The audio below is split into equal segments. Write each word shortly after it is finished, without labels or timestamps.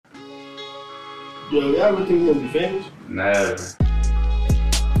Yo, y'all ever think you're gonna be famous? Never.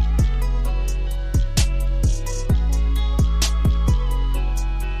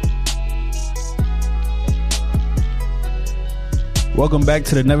 Welcome back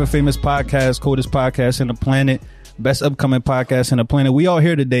to the Never Famous Podcast, coldest podcast in the planet, best upcoming podcast in the planet. We all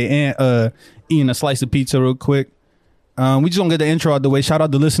here today and eating a slice of pizza real quick. We just gonna get the intro out the way. Shout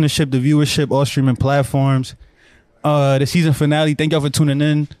out the listenership, the viewership, all streaming platforms. The season finale. Thank y'all for tuning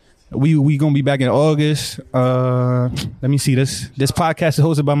in. We gonna be back in August. Let me see this. This podcast is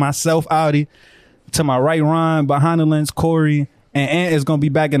hosted by myself, Audi. To my right, Ron. Behind the lens, Corey. And Ant is gonna be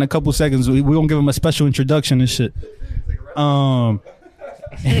back in a couple seconds. We gonna give him a special introduction and shit. Shout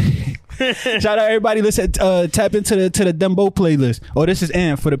out everybody. Let's tap into the Dembo playlist. Oh, this is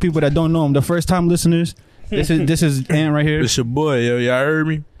Ant for the people that don't know him. The first time listeners. This is Ant right here. It's your boy, yo. Y'all heard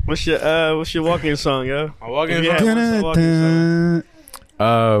me? What's your walking song, yo? My walking song.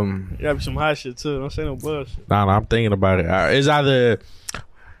 You have some hot shit too. Don't say no bullshit. Nah, I'm thinking about it. It's either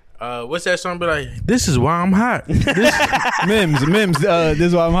what's that song? Be like, this is why I'm hot. Mims. This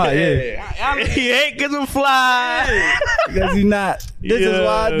is why I'm hot. Yeah. He ain't cause I'm fly. Because he's not.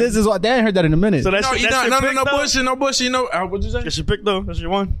 This is why. They ain't heard that in a minute. So that's No bullshit. You know what'd you say? That's your pick though. That's your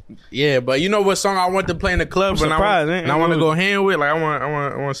one. Yeah, but you know what song I want to play in the club I'm surprised, and I want to go hand with? Like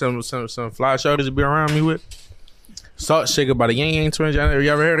I want some fly shorties to be around me with. Salt Shaker by the Yang Yang Twins. You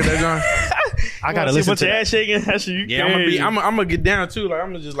ever heard of that song? I gotta listen to your that. ass shaking. That's you. Yeah, I'm gonna get down too. Like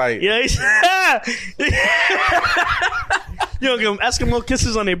I'm just like, Yeah. You don't give them Eskimo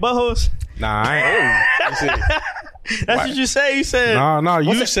kisses on their buttholes. nah, I ain't. That's what you say. You said. No,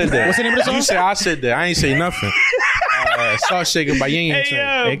 you said that. What's the name of the song? You said I said that. I ain't say nothing. Salt Shaker by Yang Yang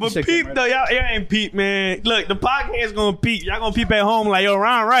Hey, Twins. yo, but peep though, y'all ain't peep, man. Look, the podcast gonna peep. Y'all gonna peep at home like, yo,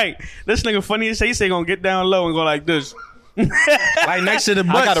 Ron, right? This nigga funny as say, he say gonna get down low and go like this. Like next to the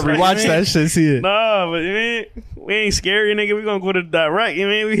bus. I gotta rewatch that shit. See it. Nah, but we ain't scary, nigga. We gonna go to the direct. You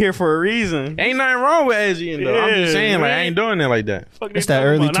mean we here for a reason. Ain't nothing wrong with Asian though. I'm just Yeah, saying, like man. I ain't doing it like that. Fuck It's they that talking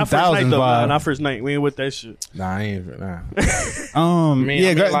early about. Not first night, 2000s though, vibe. man. Not first night. We ain't with that shit. Nah, I ain't. Nah.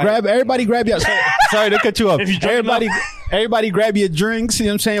 Grab everybody. Grab your. Sorry to cut you up. If you drunk Everybody, grab your drinks. You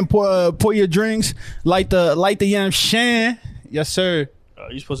know what I'm saying? Pour your drinks. Light the yam shan. Yes, sir.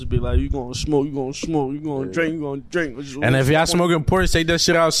 You supposed to be like, you gonna smoke, you gonna drink, And if y'all smoking ports, take that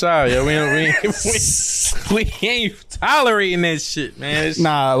shit outside. Yo, we ain't tolerating that shit, man.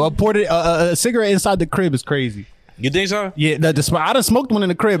 Nah, well, a cigarette inside the crib is crazy. You think so? Yeah, I done smoked one in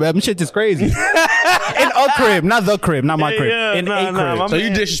the crib. That shit is crazy. In a crib, not the crib, not my crib. Yeah, in a crib. my So you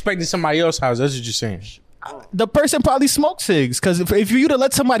man. disrespecting somebody else's house? That's what you're saying. The person probably smoked cigs. Because if you to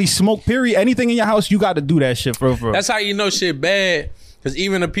let somebody smoke, period, anything in your house, you got to do that shit for real. That's how you know shit bad. Because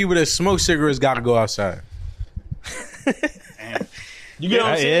even the people that smoke cigarettes got to go outside. You get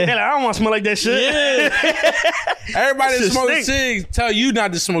what I'm saying? They're like, I don't want to smell like that shit. Yeah. Everybody that Shit smokes stink. cigs tell you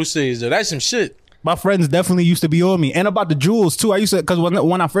not to smoke cigs, though. That's some shit. My friends definitely used to be on me. And about the Juuls, too. I used to, because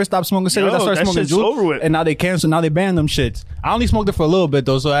when I first stopped smoking cigarettes, I Yo, started that smoking shit's over Juuls. with. And now they banned them shits. I only smoked it for a little bit,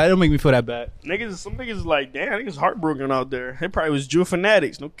 though, so that don't make me feel that bad. Some niggas is like, damn, niggas heartbroken out there. They probably was Jew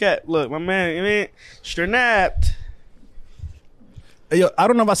fanatics. No cap. Look, my man, strapped. Yo, I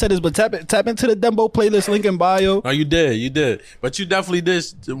don't know if I said this, but tap into the Dembo playlist, link in bio. No, you did. But you definitely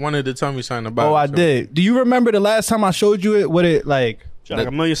wanted to tell me something about it. Oh, I so. did. Do you remember the last time I showed you it? What it like? Got like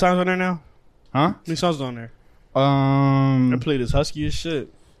a million songs on there now? Huh? How many songs on there? I played this husky as shit.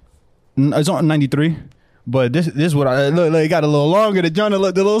 It's on 93. But this is what I look. It got a little longer. The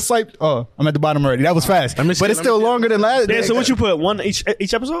little swipe. Oh, I'm at the bottom already. That was fast. Let me see, but it's let still me see. longer than last. Damn, so what you put? One each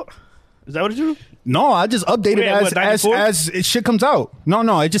episode? Is that what you do? No, I just updated Wait, it what, 94? as it shit comes out.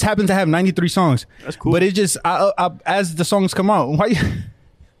 No, it just happens to have 93 songs. That's cool. But it just I as the songs come out. Why?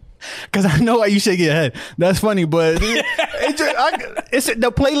 Because I know why you shake your head. That's funny, but the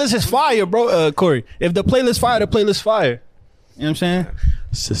playlist is fire, bro. Corey, if the playlist fire, the playlist fire. You know what I'm saying?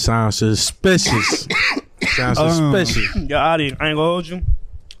 It sounds suspicious. Sounds suspicious. Yo, Adi, I ain't gonna hold you.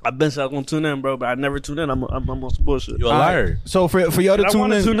 I've been saying I was gonna tune in, bro, but I never tune in. I'm on some bullshit. You a liar. So for y'all to I tune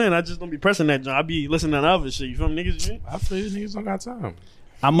want to in, tune in. I just don't be pressing that joint. I be listening to other shit. You feel me, niggas? I feel you niggas don't got time.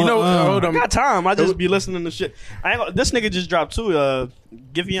 I'm You know, hold I on. got time. I just be listening to shit. This nigga just dropped too.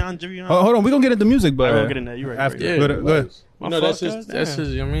 Giveon. hold on, we gonna get into music, but I won't get in there. You right. after. Yeah, Go ahead. You know, that's just,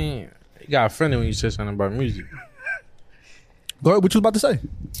 I mean, you got offended when you said something about music. Go ahead. What you about to say?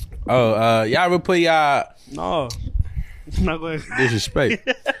 Oh, y'all ever put y'all No. Not going. disrespect?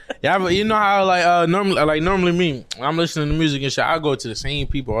 Y'all ever, you know how normally me, when I'm listening to music and shit, I go to the same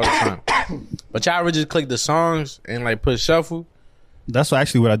people all the time. But y'all ever just click the songs and like put shuffle? That's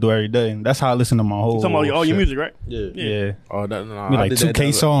actually what I do every day. That's how I listen to my whole. You talking about all your shit. music, right? Yeah. Yeah. Oh, that, no, Be I like did 2K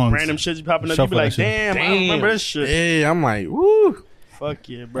that. songs. Random shit you popping up. You Shuffle be like, that shit. damn, I don't remember this shit. Yeah, I'm like, woo. Fuck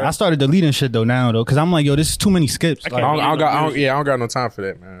yeah, bro. I started deleting shit though now though, because I'm like, yo, this is too many skips. I Like, can't- I don't got no time for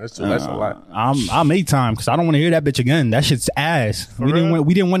that, man. That's a lot. I made time because I don't want to hear that bitch again. That shit's ass. We real?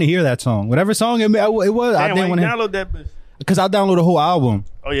 didn't want to hear that song. Whatever song it was, I Damn, didn't why you want to. download that bitch? Because I download a whole album.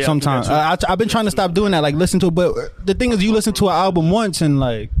 Oh, yeah, I Sometimes do that I've been trying to stop doing that, like listen to it. But the thing is, you listen to an album once and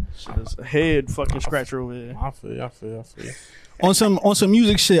like There's a head fucking scratcher over there. I feel you. on some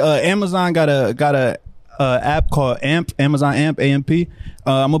music shit. Amazon got a app called AMP, Amazon AMP.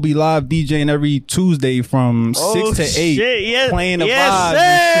 I'm gonna be live DJing every Tuesday from 6 to 8, Shit, yes, playing the yes, vibe. sir.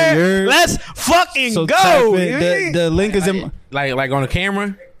 and shit, you heard? Let's fucking So go. type You it. mean? The link is in. Like on the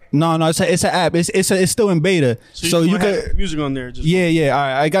camera. No, it's an app. It's still in beta. So you gonna have could. music on there. Just Yeah. All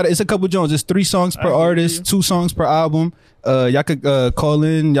right, I got it. It's a couple Jones. It's 3 songs per I hear artist, you. 2 songs per album. Y'all could call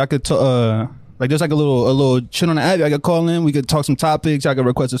in. Y'all could like there's like a little shit on the app. Y'all could call in. We could talk some topics. Y'all could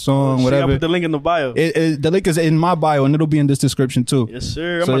request a song, Shit, I whatever. put the link in the bio. The link is in my bio and it'll be in this description too. Yes,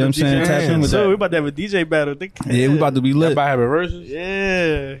 sir. So, you know what I'm saying? Tap in with So that. we about to have a DJ battle. Yeah, we about to be lit. Everybody have a verses.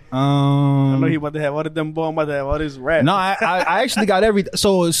 Yeah. I know he about to have all of them boy. I'm about to have all this rap. No, I actually got everything.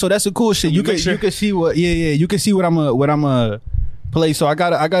 So that's the cool shit. You Make can sure. you can see what you can see what I'm play. So I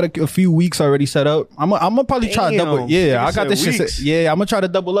got a few weeks already set up. I'm gonna probably try to Damn. double. Yeah, Nigga I got this said shit. weeks. Yeah, I'm gonna try to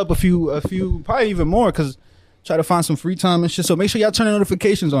double up a few, probably even more, because try to find some free time and shit. So make sure y'all turn the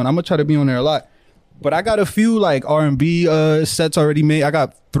notifications on. I'm gonna try to be on there a lot. But I got a few like R&B sets already made. I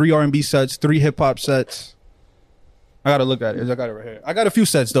got 3 R&B sets, 3 hip hop sets. I gotta look at it. I got it right here. I got a few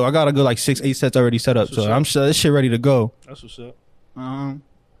sets though. I got a good like 6-8 sets already set up. So I'm sure this shit ready to go. That's what's up.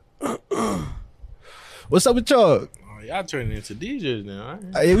 What's up with y'all? Oh, y'all turning into DJs now.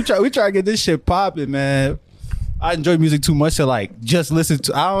 Hey, we try to get this shit popping, man. I enjoy music too much to like just listen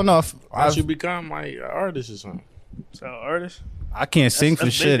to. I don't know if I should become like an artist or something. So artists. I can't sing for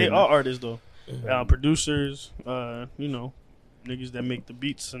shit. They are artists though. Producers. You know, niggas that make the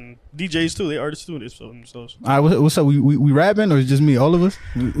beats and DJs too. They artists too. They so themselves. All right, what's up? We rapping or is it just me? All of us?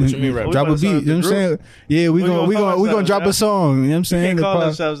 What you mean rapping? Drop a beat. You know what I'm saying? Yeah, we gonna drop a song. You know what I'm We saying? can't The call pod-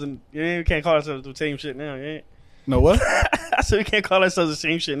 ourselves we can't call ourselves the same shit now. Yeah. No what? I said we can't call ourselves the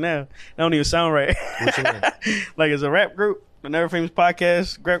same shit now. That don't even sound right. What you mean? Like it's a rap group, the Never Famous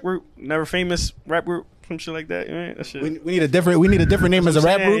Podcast, rap group, Never Famous rap group, some shit like that. You mean that shit? We need a different name as a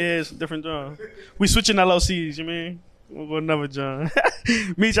rap group. Yeah, it's a different John. We switching LLCs. You mean? We'll go another John.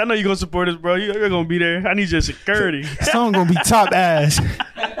 Meech, I know you're gonna support us, bro. You're gonna be there. I need your security. Song gonna be top ass.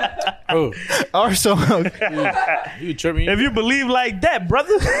 Oh, Our song. you tripping? If you believe like that,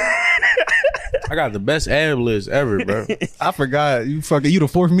 brother. I got the best ad list ever, bro. I forgot. You the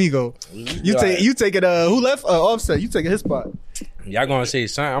 4th Migo. You take it. Who left? Offset. You taking his spot. Y'all gonna say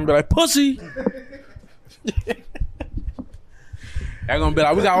something? I'm gonna be like pussy. Y'all gonna be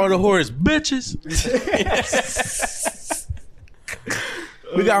like, we got all the whores, bitches.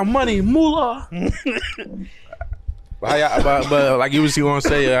 We got money, moolah. But like you was gonna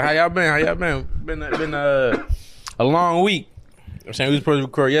say, how y'all been? How y'all been? Been a long week. I'm saying we was supposed to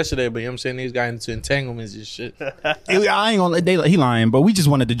record yesterday, but you know what I'm saying these got into entanglements and shit. I ain't gonna. He lying, but we just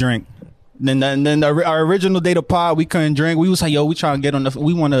wanted to drink. Then our original data pod, we couldn't drink. We was like, yo, we trying to get on the.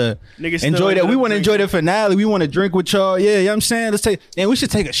 We want to Niggas still enjoy that. ended We up want to enjoy the finale. We want to drink with y'all. Yeah, you know what I'm saying? Let's take. And we should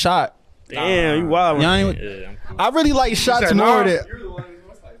take a shot. Damn, you wild. Y'all ain't- Yeah, I'm cool. I really like shots said more no? than.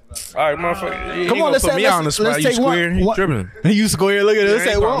 All right, motherfucker. Come on, let's put say- me let's- on the spot. let's You take one- square? He one- dribbling. You square. Look at it. Let's Yeah,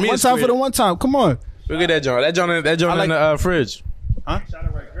 say ain't call one me a time for square. the one time. Come on. Look at that joint. That joint like- in the fridge.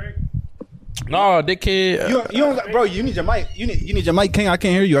 No, dickhead. You don't got, bro. You need your mic. You need your mic, King. I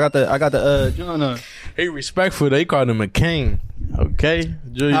can't hear you. I got the John. He respectful. They called him a king. Okay,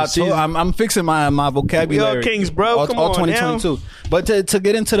 Julius Caesar. I'm fixing my vocabulary. We all kings, bro. Come on, 2022. But to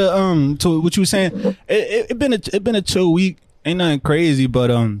get into the to what you were saying, it been a chill week. Ain't nothing crazy, but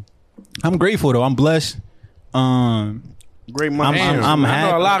I'm grateful though. I'm blessed. Great money. I'm I know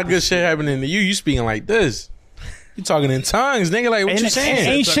happy. a lot of good shit happening to you. You speaking like this. You talking in tongues, nigga. Like what you saying?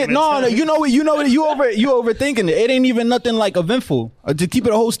 Ain't shit. No, you know what? You overthinking it. It ain't even nothing like eventful. To keep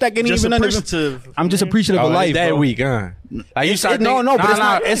it a whole stack, ain't Just even nothing. appreciative. I'm just appreciative of life. that bro. week, huh? Like you start no, thinking,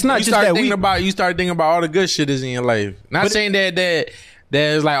 but it's not you just start that thinking week. You start thinking about all the good shit is in your life. Not saying that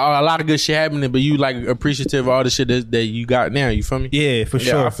there's like a lot of good shit happening, but you like appreciative of all the shit that you got now. You feel me? Yeah, for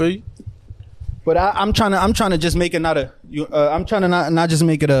sure. I feel you. But I'm trying to just make it not a. I'm trying to not just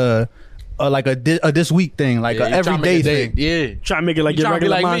make it a this week thing, like Yeah, a you tryna everyday make it thing. Yeah. Try to make it like You your tryna be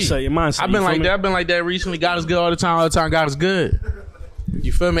regular like me. mindset. Your mindset. I've been you like feel that. me? I've been like that recently. God is good all the time. All the time, God is good.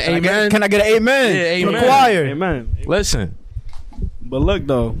 You feel me? Amen. Can I get an amen? Yeah, From the amen. choir. Amen. Listen, But look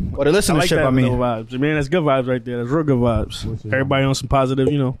though, Or the listenership, that, I mean. though, vibes. Man, that's good vibes right there. That's real good vibes. Everybody on some positive,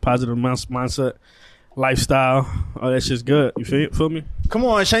 positive mindset, lifestyle. Oh, that shit's good. You feel me? Come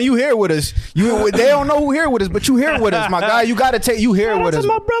on, Shane, you here with us. They don't know who here with us, but you here with us, my guy. You gotta take you here with us. That's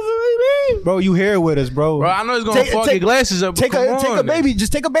my brother. What you mean? Bro, you here with us, bro. Bro, I know it's gonna fuck your glasses up. Take a baby,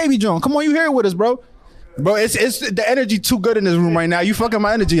 just take a baby, John. Come on, you here with us, bro. Bro, it's the energy too good in this room right now. You fucking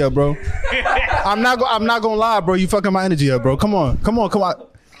my energy up, bro. I'm not gonna lie, bro. You fucking my energy up, bro. Come on.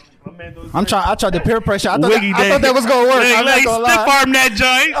 I tried to peer pressure. I thought that was gonna work. I'm not gonna lie. Stiff arm that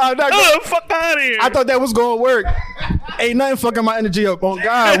joint. Fuck out of here. I thought that was gonna work. Ain't nothing fucking my energy up. On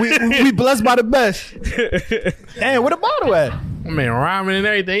God, we blessed by the best. Damn, where the bottle at? Man, rhyming and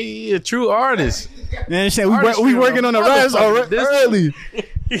everything. He a true artist. Man, we working on the rest early.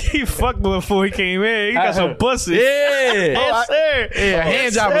 He fucked before he came in. He got some pussy. Yeah. Yes, sir. Yeah,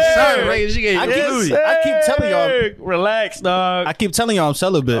 hand job was served. Like, she gave I keep telling y'all. Relax, dog. I keep telling y'all I'm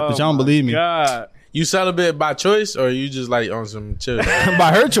celibate, but y'all don't believe me. God. You celibate by choice, or you just like on some chill?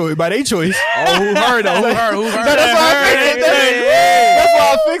 By her choice, by their choice. Oh, who heard though? Who heard? That's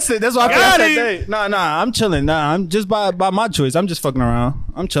why I fixed it. That's why I fixed it. Nah, I'm chilling. Nah, I'm just by my choice. I'm just fucking around.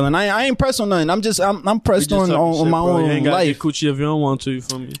 I'm chilling. I ain't pressed on nothing. I'm pressed on my own life. Coochie if you don't want to. You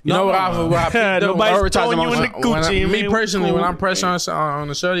feel me? You know what I picked up? Nobody's throwing you in the coochie. Me personally, when I'm pressed on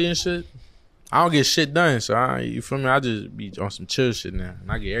the shorty and shit, I don't get shit done. So you feel me? I just be on some chill shit now, and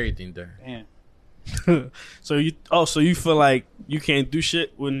I get everything done. Damn. So you feel like you can't do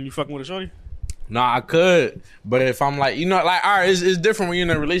shit when you fucking with a shorty? Nah, I could, but if I'm like, all right, it's different when you're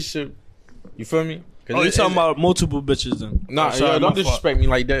in a relationship. You feel me? Oh, you talking about multiple bitches then? Nah, don't disrespect me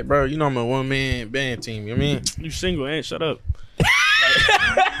like that, bro. You know I'm a one-man band team. You know what I mean? You single, ain't? Shut up.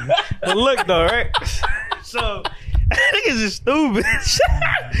 But look though, right? So niggas is stupid.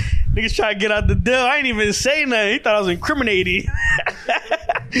 Niggas try to get out the deal. I ain't even say nothing. He thought I was incriminating.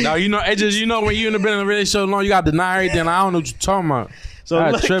 No, it just when you been in a relationship so long, you got to deny everything. I don't know what you're talking about. So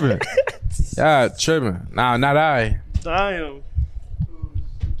God, tripping. God, tripping. Nah, not I. Damn.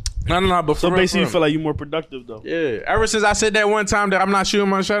 No. But so basically, you feel like you're more productive though. Yeah. Ever since I said that one time that I'm not shooting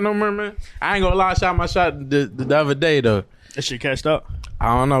my shot no more, man. I ain't gonna lie. I shot my shot the other day though. That shit cashed out.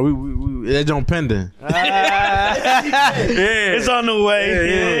 I don't know. We that's on pending. Yeah. It's on the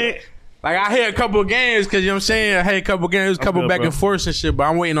way. Yeah. Like I had a couple of games because I had a couple of games, a couple back and forth and shit. But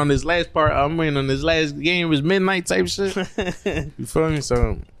I'm waiting on this last part. I'm waiting on this last game. It was midnight type shit. You feel me?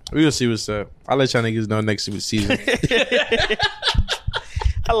 So we'll see what's up. I'll let y'all niggas know next season.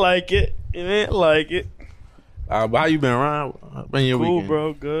 I like it. I like it. But how you been, Ryan? Been your cool, weekend?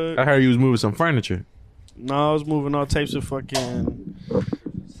 Bro. Good. I heard you was moving some furniture. No, I was moving all types of fucking.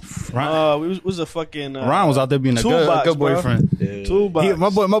 We was a fucking. Ron was out there being a good boyfriend. Yeah. Toolbox. My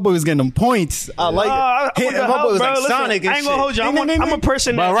boy was getting them points. I like it. My boy was like Sonic. I ain't gonna hold you. I'm a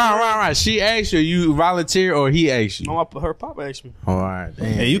person. But Ron, she asked you volunteer or he asked you? Her papa asked me. All right,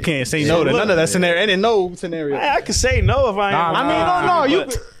 damn. Hey, you can't say no to none of that scenario. Ain't no scenario. I can say no if I ain't. No.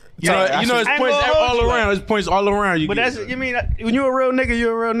 You know, it's points all around. It's points all around. But that's, you mean, when you're a real nigga,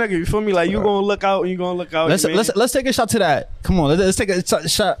 you're a real nigga. You feel me? Like, you gonna look out and you gonna look out. Let's take a shot to that. Come on, let's take a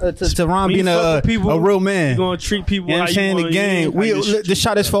shot to Ron being a real man. You gonna treat people. You know what I'm saying? The game. The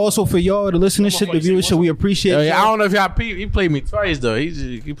shot is also for y'all, the listenership, the viewership. We appreciate it. I don't know if y'all peep. He played me twice though.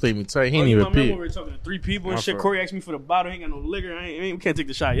 He played me twice. He didn't even peep. We were talking to 3 people and shit. Corey asked me for the bottle. He ain't got no liquor. We can't take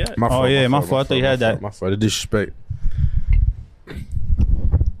the shot yet. My fault. I thought you had that. My fault. The disrespect.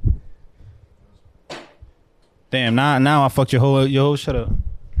 Damn, now I fucked your whole shut up.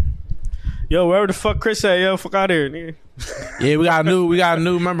 Yo, wherever the fuck Chris at, yo, fuck out here, nigga. Yeah, we got a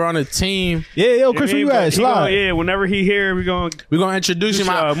new member on the team. Yeah, yo, Chris, where you at? Slide. Yeah, whenever he here, we gonna introduce him.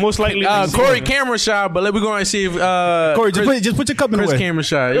 Most likely, Corey Camera Shot, but we're gonna see if Corey, just put your cup in the way. Chris Camera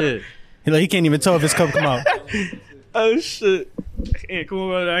Shot, yeah. He can't even tell if his cup come out. Oh shit! Yeah, come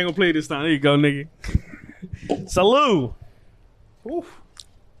on, I ain't gonna play this time. There you go, nigga. Salud. Oof.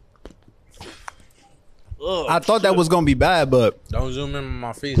 I thought that was gonna be bad, but don't zoom in on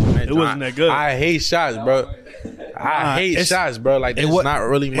my face, man. It wasn't that good. I hate shots, bro. I hate shots, bro. Like it's not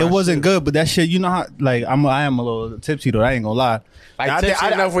really. It wasn't good, but that shit, you know how? Like I am a little tipsy though. I ain't gonna lie. Like tipsy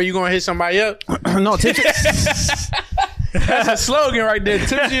enough where you gonna hit somebody up? No, tipsy. That's a slogan right there.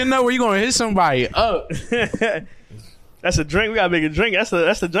 Tipsy enough where you gonna hit somebody up? That's a drink. We gotta make a drink. That's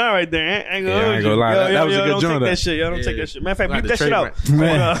the joint right there. I ain't gonna lie. That was a good joint. Don't take that shit. Yo, don't take that shit. Matter of fact, beat that shit out.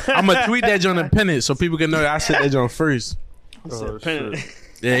 I'm gonna tweet that joint and pin it so people can know that I said that joint first.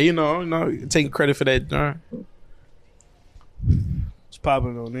 Yeah, you know, taking credit for that joint. It's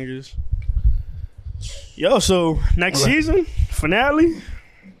popping though, niggas. Yo, so next season finale,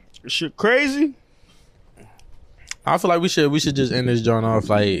 shit crazy. I feel like we should just end this joint off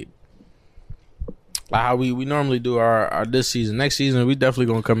like how we normally do our this season. Next season we definitely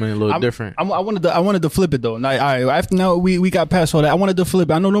gonna come in a little different. I wanted to flip it though. Like, all right, after now we got past all that. I wanted to flip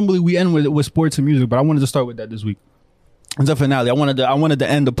it. I know normally we end with sports and music, but I wanted to start with that this week. It's a finale. I wanted to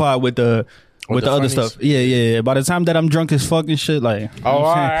end the pod with the other funnies? stuff. Yeah. By the time that I'm drunk as fuck and shit, like, you know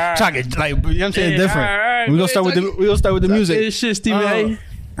what I'm saying? Try to get, like, you know what I'm saying, different. All right, we gonna start with the music. This shit, Stevie A.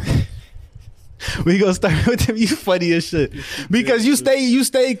 We gonna start with them. You funny as shit because you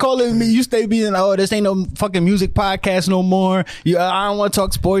stay calling me. You stay being like, oh, this ain't no fucking music podcast no more. I don't want to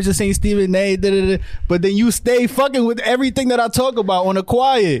talk sports. This ain't Stephen A. But then you stay fucking with everything that I talk about on the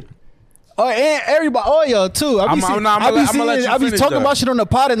quiet. Oh, and everybody, all y'all too. I be talking about shit on the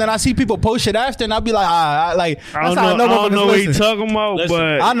pod, and then I see people post shit after, and I be like, I don't know what he talking about,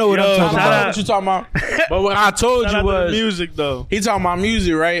 but I know what I'm talking about. What you talking about? But what I told you was music though. He talking about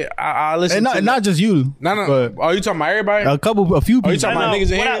music, right? I listen. And not just you. No. Oh, you talking about everybody? A few people. Oh, you talking about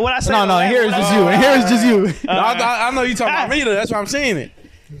niggas in here? What I said No. Here it's just you. And here it's just you. I know you talking about me though. That's why I'm saying it.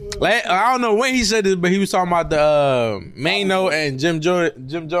 Like, I don't know when he said this, but he was talking about the Mano and Jim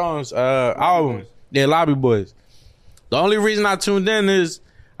Jones album. Yeah, Lobby Boys. The only reason I tuned in is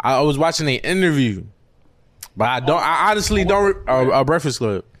I was watching an interview, but I honestly don't a Breakfast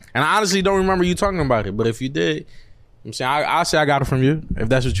Club, and I honestly don't remember you talking about it. But if you did, I'm saying I'll say I got it from you if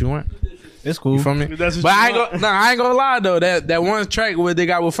that's what you want. It's cool. You feel me? But I ain't gonna lie though. That one track where they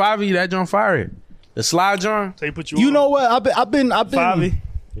got with Favi, that joint fire. The slide joint. So put you know what? I've been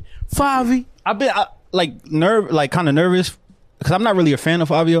Favi. I've been kind of nervous because I'm not really a fan of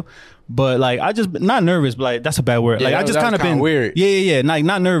Fabio, but like I just not nervous, but like that's a bad word. Yeah, like I just kind of been weird. Yeah. Like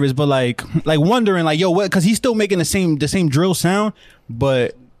not nervous, but like wondering like yo what? Because he's still making the same drill sound,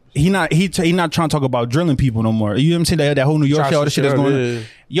 but he not trying to talk about drilling people no more. You know what I'm saying? That whole New York shit, all the shit that's going on.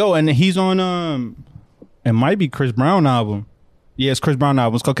 Yo, and he's on it might be Chris Brown album. Yeah, it's Chris Brown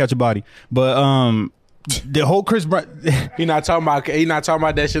album. It's called Catch a Body, but the whole Chris Brown. He not talking about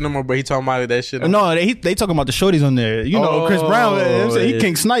that shit no more, but he talking about that shit. No, they talking about the shorties on there. You know, Chris Brown. He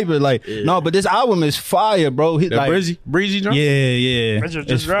king sniper. Like no, but this album is fire, bro. He like breezy jump. Yeah.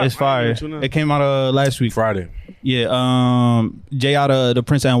 It's fire. It came out last week, Friday. Yeah. Jay out of the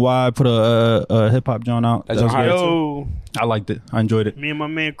Prince NY put a hip hop joint out. I liked it. I enjoyed it. Me and my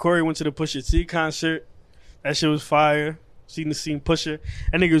man Corey went to the Pusha T concert. That shit was fire. Seen Pusha.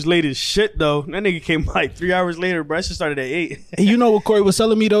 That nigga was late as shit though. That nigga came like 3 hours later, bro. That shit started at 8. You know what Corey was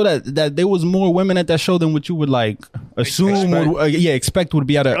telling me though, that there was more women at that show than what you would like assume expect would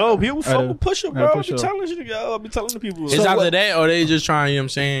be at a. Oh, people fuck with Pusha, bro. I be telling you, yo. I be telling the people. It's either that or they just trying. You know what I'm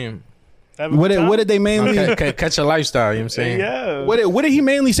saying. What did they mainly catch a lifestyle? You know what I'm saying. Yeah. What did he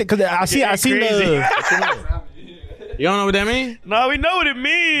mainly say? Because I seen the. You don't know what that mean? No, we know what it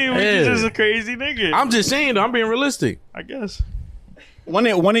means. He's just a crazy nigga. I'm just saying though. I'm being realistic. I guess. One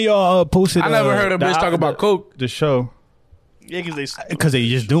of y'all posted. I never heard a bitch talk about coke. The show. Yeah, because they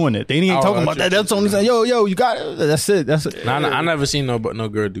just doing it. They ain't talking about that. That's only saying, yo, you got it. That's it. Nah, I never seen no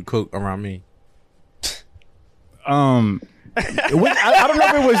girl do coke around me. I don't know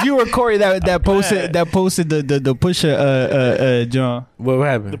if it was you or Corey that posted the Pusha John. What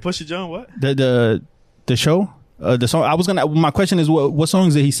happened? The Pusha John what? The show. The song I was gonna. My question is, what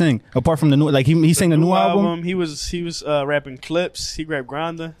songs did he sing apart from the new? Like he sang the new album. He was rapping clips. He grabbed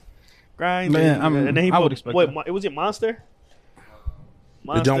Grind. Man, and then he would expect. What it was it Monster?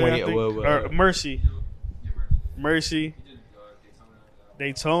 Or Mercy.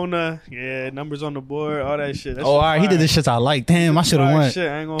 Daytona, numbers on the board, all that shit. All right, he did the shits I like. Damn, I should have went. Shit,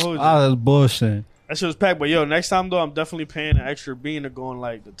 I ain't gonna hold you. That's bullshit. That shit was packed, but yo, next time though, I'm definitely paying an extra bean to go on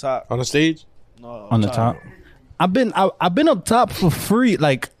like the top. On the stage? No, on the top. I've been up top for free,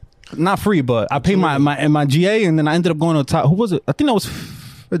 like not free, but I paid my GA, and then I ended up going on top. Who was it? I think that was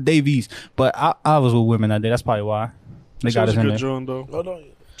Davies, but I was with women that day. That's probably why they got us in there. Joint,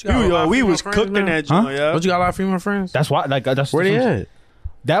 though. We was cooking that joint, yeah. Don't you got a lot of female friends? That's why. Like that's where they at.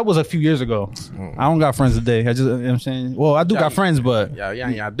 That was a few years ago. I don't got friends today. I just, you know what I'm saying? Well, I do got friends, but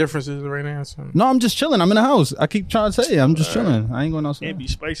yeah, differences right now. So. No, I'm just chilling. I'm in the house. I keep trying to say I'm just chilling. I ain't going outside. Can't be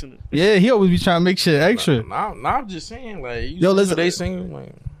spicing it. Yeah, he always be trying to make shit extra. No, I'm just saying, like, listen, they sing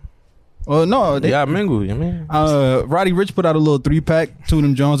like. Well, no, they mingle, you man. Roddy Ricch put out a little 3-pack. Two of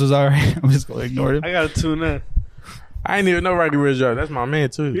them Jones was alright. I'm just gonna ignore him. I gotta tune in. I ain't even know Roddy Ricch. That's my man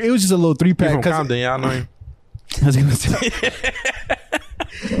too. It was just a little 3-pack. From Compton, y'all know him.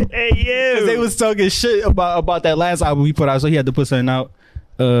 Hey, you. Because they was talking shit about that last album we put out, so he had to put something out.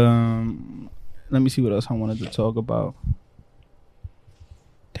 Let me see what else I wanted to talk about.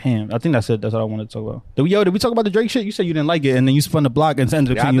 Damn, I think that's it. That's what I wanted to talk about. Did we talk about the Drake shit? You said you didn't like it, and then you spun the block and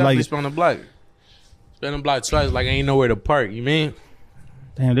ended up saying you like it. Spun the block. Spin the block twice like ain't nowhere to park. You mean?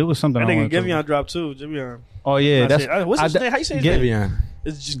 Damn, there was something. I I think wanted to- Giveon dropped too. Giveon. Oh yeah, that's What's his name? How you say his name? Giveon.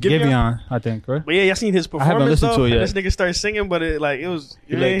 It's just Giveon. Giveon, I think, right? But yeah, y'all seen his haven't performance listened though. to it yet. And this nigga started singing, but it was.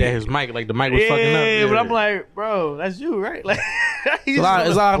 He like that his mic, like the mic was fucking up. Yeah, but I'm like, bro, that's you, right? Like, it's a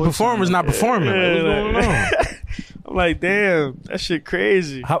lot of performers not performing. Like, what's going on? I'm like, damn, that shit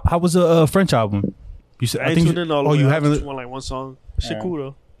crazy. How was the French album? You said I ain't tuned in all the way. you I haven't just want like one song. That shit cool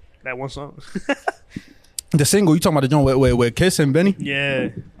though. That one song. the single. You talking about the joint with Kiss and Benny? Yeah.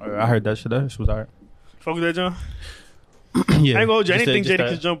 I heard that shit. That shit was alright. Fuck with that, John. Yeah, I ain't gonna hold you. Just Anything that- Jada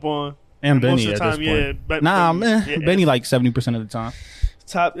can jump on. and Benny Most of the at time, this point. yeah. But Nah, man, yeah, Benny like 70% of the time.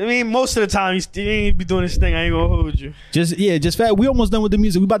 top. I mean, most of the time he ain't be doing his thing. I ain't gonna hold you. Just fat. We almost done with the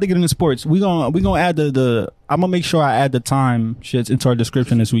music. We about to get into sports. We gonna add the. I'm gonna make sure I add the time shits into our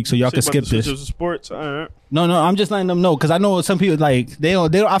description this week, so y'all can Shit about skip to switch this. to sports. All right. No, I'm just letting them know because I know some people like they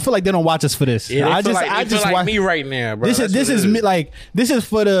don't. I feel like they don't watch us for this. Yeah, I they just feel like watch me right now, bro. This is me, like this is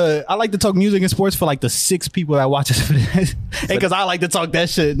for the. I like to talk music and sports for like the 6 people that watch us for this, because I like to talk that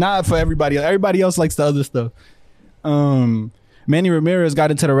shit, not for everybody. Everybody else likes the other stuff. Manny Ramirez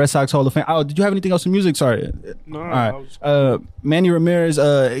got into the Red Sox Hall of Fame. Oh, did you have anything else in music? Sorry. No, All I right. was- Manny Ramirez,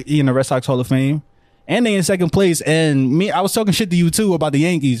 he in the Red Sox Hall of Fame, and they in second place. And me, I was talking shit to you too about the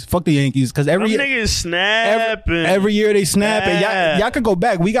Yankees. Fuck the Yankees, because Them niggas snapping. every year they snap, and y'all could go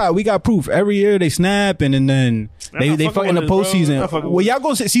back. We got proof. Every year they snap, and then they not fuck fucking in the with this, bro. Not postseason. fucking Well, with y'all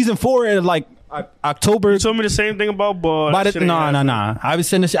go season 4 in like October. You told me the same thing about ball. Nah. I was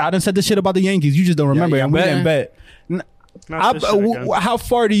saying this. I done said this shit about the Yankees. You just don't remember, yeah, and we didn't bet. How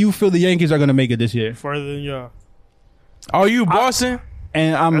far do you feel the Yankees are going to make it this year? Further than y'all. Are you Boston?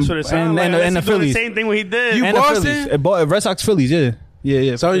 And I'm That's what it sounds like. and Unless the he doing Phillies. The same thing what he did. You And Boston? the Phillies. Red Sox Phillies,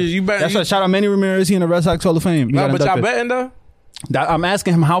 yeah. So you better. That's why shout out Manny Ramirez. He in the Red Sox Hall of Fame. He No, got but y'all inducted. betting though. I'm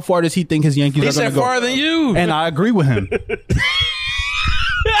asking him how far does he think his Yankees He are going said to go. farther than you. And I agree with him.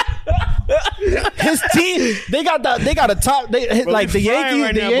 His team, they got a top. They Bro, like we the flying Yankees.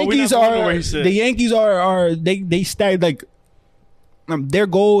 right The now, but we Yankees not going are. where he said. The Yankees are. They stacked like. Their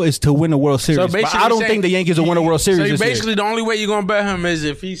goal is to win the World Series. But basically I don't saying- think the Yankees will win the World Series So this year. basically, the only way you're gonna bet him is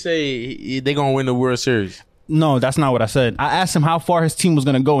if he say they gonna win the World Series. No, that's not what I said. I asked him how far his team was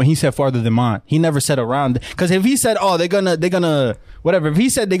gonna go, and he said farther than mine. He never said around. Because if he said, "Oh, they're gonna whatever," if he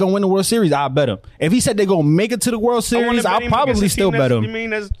said they're gonna win the World Series, I'll bet him. If he said they're gonna make it to the World Series, I'll probably still bet him. You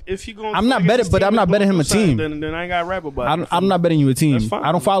mean if you going? I'm not betting, but I'm not betting him a team. Then I ain't got to rap about it. I'm not betting you a team. That's fine.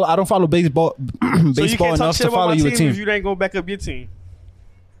 I don't follow baseball So you baseball can't talk enough shit to about follow my you a team team. if you ain't gonna back up your team.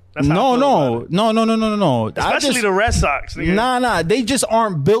 That's how I No. feel about it. I Especially just, the Red Sox. Nigga. nah. They just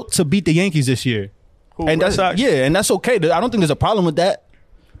aren't built to beat the Yankees this year. Who, And Red that's Sox? and that's okay. I don't think there's a problem with that.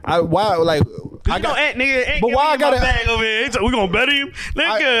 I But But why I gotta- bag over here? We gonna bet him,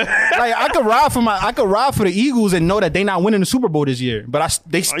 nigga. I could ride for the Eagles and know that they not winning the Super Bowl this year, but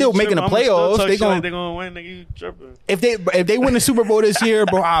they still making the playoffs. They gonna gonna win. Nigga, you tripping? if they win the Super Bowl this year,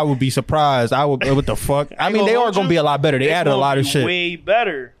 bro, I would be surprised. What the fuck? I mean, they are gonna be a lot better. They added a gonna lot of be shit. Way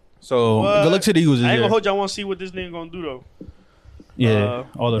better. So What? good luck to the Eagles this I ain't year. gonna hold you. I want to see what this nigga gonna do though. Yeah,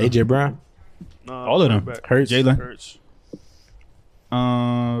 all of them. AJ Brown, All of them. quarterback. Hurts. Jalen. Hurts.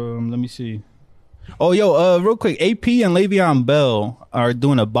 Let me see. Oh, yo, real quick, AP and Le'Veon Bell are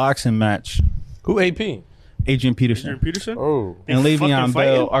doing a boxing match. who AP? Adrian Peterson Adrian Peterson. Oh, and They fucking Le'Veon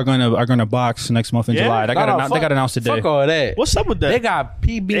Bell fighting? are gonna box next month in Yeah? July. They got announced today. Fuck all that. What's up with that? They got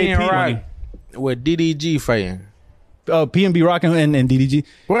PB and AP Rock money. with DDG fighting. PNB Rock and DDG.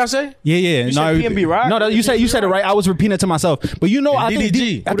 What I say? Yeah. You said PNB Rock? No, you said it right. I was repeating it to myself. But you know, I think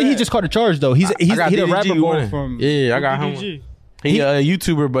DDG. I think he just caught a charge though. He's I got the DDG rapper boy winning. from Yeah, I got him. DDG. He a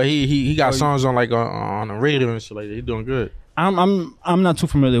YouTuber, but he got songs on like on the radio and shit like that. He doing good. I'm not too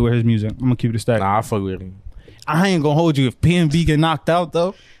familiar with his music. I'm gonna keep it a stack. Nah, I fuck with him. I ain't gonna hold you. If PNB get knocked out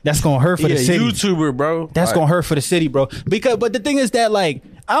though, that's gonna hurt for He the a city. YouTuber, bro. That's gonna hurt for the city, bro. But the thing is that like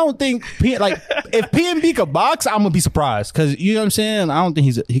I don't think if PNB could box, I'm gonna be surprised because you know what I'm saying. I don't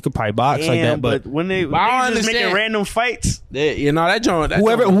think he could probably box like that. But when they I don't just making understand. random fights, You know that joint.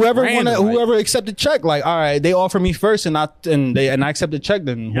 whoever accept the check, like all right, they offer me first and I accept the check.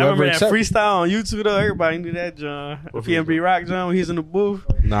 Then y'all whoever remember that accept, freestyle on YouTube though? Everybody knew that John. PNB Rock John when he's in the booth.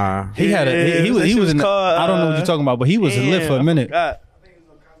 Nah. he had Yeah, he was that shit in. called, I don't know what you're talking about, but he was lit for a minute.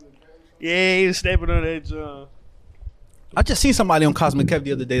 Yeah, he was snapping on that John. I just seen somebody on Cosmic Kev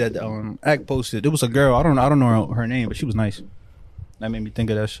the other day that Act posted. It was a girl. I don't know her name, but she was nice. That made me think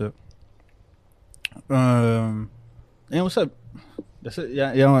of that shit. And what's up? That's it.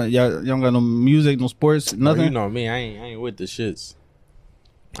 Y'all don't got no music, no sports, Bro, nothing. you know me. I ain't with the shits.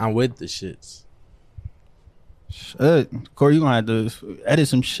 I'm with the shits. Corey, you gonna have to edit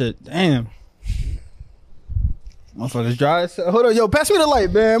some shit. Damn. Motherfuckers dry. Hold on, yo, pass me the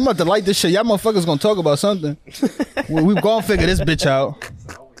light, man. I'm about to light this shit. Y'all motherfuckers gonna talk about something. we gonna figure this bitch out.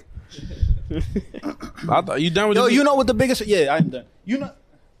 I thought you done with Yo, the you know what the biggest? Yeah, I'm done. You know,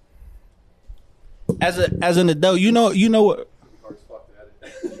 as an adult, you know what?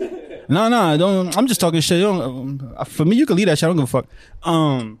 No, don't. I'm just talking shit. You don't, for me, you can leave that shit. I don't give a fuck.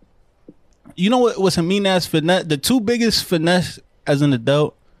 You know what? What's a mean ass finesse? The two biggest finesse as an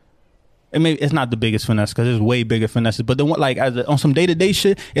adult. And maybe it's not the biggest finesse because there's way bigger finesses. But the one like on some day-to-day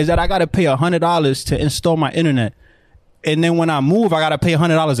shit is that I gotta pay $100 to install my internet, and then when I move, I gotta pay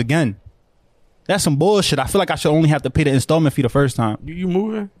 $100 again. That's some bullshit. I feel like I should only have to pay the installment fee the first time. You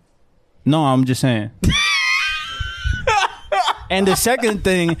moving? No, I'm just saying. And the second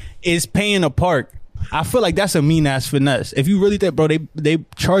thing is paying a park. I feel like that's a mean ass finesse. If you really think, bro, they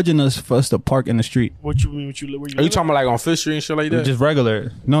charging us for us to park in the street. What you mean? Where you Are you talking about like on Fifth Street and shit like that? Just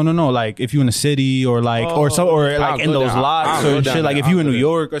regular. No. Like if you in the city or like or like in those lots or shit. Like if you in New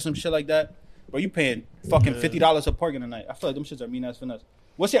York or some shit like that, bro, you paying fucking $50 a parking a night. I feel like them shits are mean ass finesse.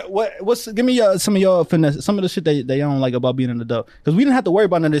 Give me some of your finesse, some of the shit that they don't like about being an adult, because we didn't have to worry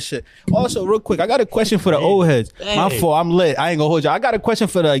about none of this shit. Also, real quick, I got a question for the old heads. My fault, I'm lit. I ain't gonna hold you. I got a question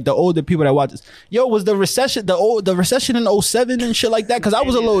for the older people that watch this. Yo, was the recession the recession in 07 and shit like that? Because I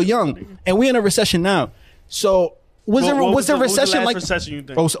was a little young, and we in a recession now. So was the recession like recession you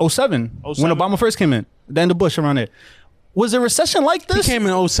think? 07 when Obama first came in, then the Bush around there. Was the recession like this? He came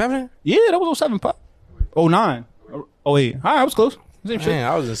in 07? Yeah, that was 07, pop. 09, 08. All right, I was close. Same shit.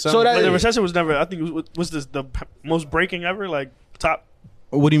 Man, I was in so that the recession was never. I think it was this the most breaking ever, like top.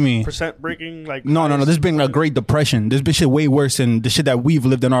 What do you mean? Percent breaking, like no. This has been a Great Depression. This been shit way worse than the shit that we've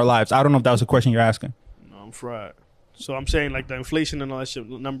lived in our lives. I don't know if that was a question you're asking. No, I'm fried. So I'm saying like the inflation and all that shit,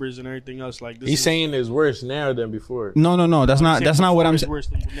 numbers and everything else. Like this he's saying it's worse now than before. No. That's not what I'm saying.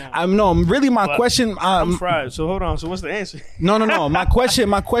 I'm really my question. I'm fried. So hold on. So what's the answer? No. My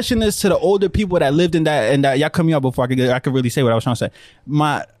question is to the older people that lived in that, and that y'all cut me out before I could really say what I was trying to say.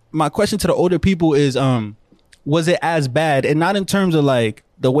 My question to the older people is was it as bad, and not in terms of like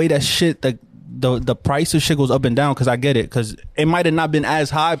the way that shit the price of shit goes up and down, because I get it, because it might have not been as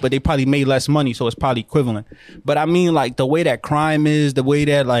high, but they probably made less money, so it's probably equivalent. But I mean, like the way that crime is, the way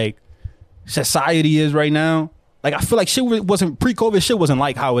that like society is right now, like I feel like shit wasn't pre-COVID. Shit wasn't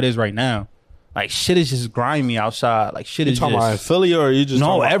like how it is right now. Like shit is just grimy outside. Like shit is talking just about Philly, or you just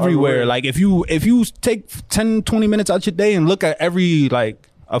no everywhere. Like if you take 10-20 minutes out your day and look at every like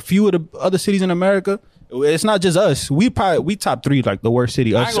a few of the other cities in America. It's not just us. We top 3 like the worst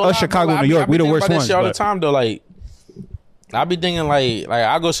city. Us Chicago, New York. We the worst ones. All the time though. Like I be thinking like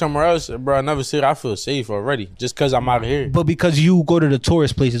I go somewhere else, bro. Another city, I feel safe already just because I'm out here. But because you go to the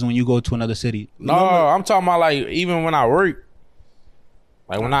tourist places when you go to another city. No, I'm talking about like even when I work.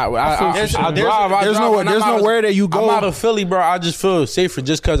 Like when I drive. There's nowhere that you go. I'm out of Philly, bro. I just feel safer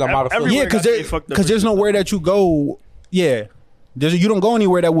just because I'm out of Philly. Yeah, because there's nowhere that you go. Yeah, you don't go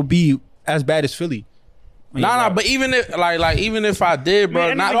anywhere that would be as bad as Philly. Nah, but even if even if I did,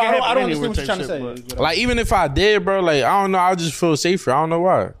 bro, I don't understand what you're trying to say. Like even if I did, bro, like I don't know, I just feel safer. I don't know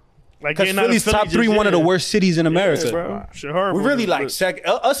why. Like because Philly's top 3, one of the worst cities in America. Yeah, bro. Shit horrible. We really like second.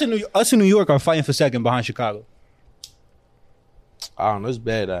 Us in New York are fighting for second behind Chicago. I don't know, it's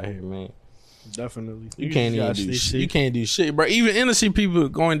bad out here, man. Definitely. You can't even do shit. You can't do shit, bro. Even innocent people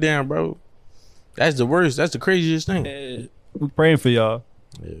going down, bro. That's the worst. That's the craziest thing. We praying for y'all.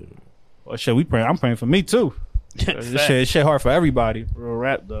 Yeah. Well, shit, we praying. I'm praying for me too. This shit hard for everybody. Real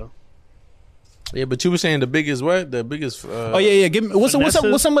rap though. Yeah, but you were saying the biggest what? The biggest. Oh yeah. Give me what's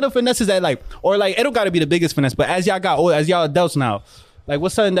some of the finesses that like, or like it don't got to be the biggest finesse, but as y'all got old, as y'all adults now, like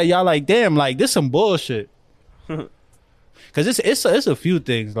what's something that y'all like? Damn, like this some bullshit. Because it's a few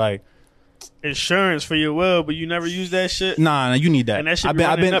things like insurance for your well, but you never use that shit. Nah, you need that. And that shit be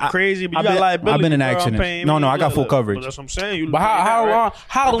running up crazy. But you got liability. I've been in accidents. No, I got full coverage. But that's what I'm saying. But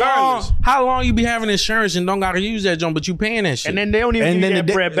how long you be having insurance and don't gotta use that junk, but you paying that shit? And then they don't even give you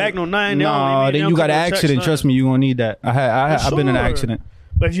that bread back no nine. No, then you got an accident. Trust me, you gonna need that. I've been in an accident.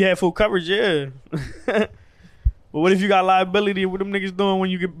 But if you had full coverage, yeah. But what if you got liability? What them niggas doing when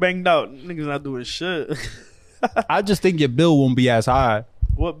you get banged out? Niggas not doing shit. I just think your bill won't be as high.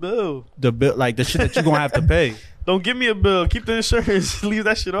 What bill? The bill, like the shit that you're gonna have to pay. Don't give me a bill. Keep the insurance. Leave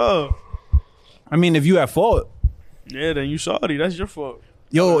that shit off. I mean, if you at fault. Yeah, then you sorry. That's your fault.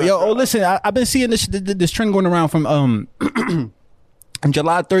 Yo, listen. I've been seeing this trend going around from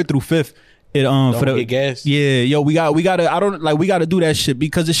July 3rd through 5th. It for the gas. Yeah, yo, we gotta do that shit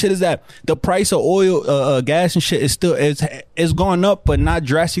because the shit is that the price of oil, gas and shit is still it's going up, but not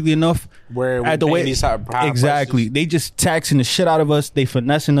drastically enough. Where at the way exactly, they just taxing the shit out of us. They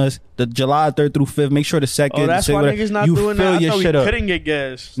finessing us. The July 3rd through 5th. Make sure the 2nd. Oh, that's why niggas not doing that. I thought we couldn't get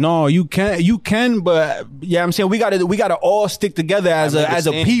gas. No, you can, but yeah, I'm saying we gotta all stick together as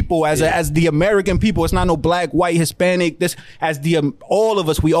a people, as the American people. It's not no black, white, Hispanic. This as the all of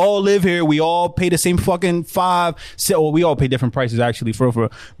us. We all live here. We all pay the same fucking well, we all pay different prices actually for.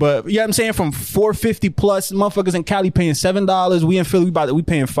 But yeah, I'm saying from $4.50 plus motherfuckers in Cali paying $7. We in Philly we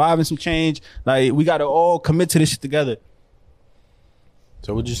paying $5 and some change. Like we gotta all commit to this shit together.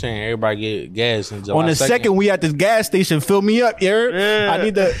 So what you saying? Everybody get gas in July on the 2nd, we at this gas station. Fill me up, yeah. I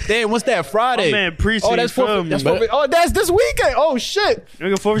need to. Damn, what's that? Friday? My man, precinct. Oh, that's 4th. Oh, that's this weekend. Oh shit.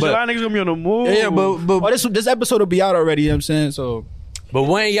 Nigga, 4th of July niggas gonna be on the move. Yeah, but this episode will be out already. You know what I'm saying? So, but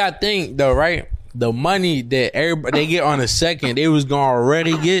when y'all think though, right? The money that everybody they get on the 2nd, they was gonna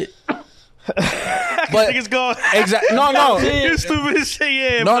already get. But niggas go exactly. No. You stupid as shit.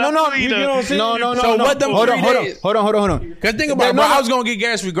 Yeah. No. You know what I'm saying? No. So what them hold on. Cause think about it, bro. I was gonna get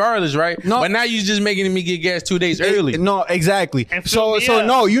gas regardless, right? No. But now you just making me get gas 2 days early. No, exactly. So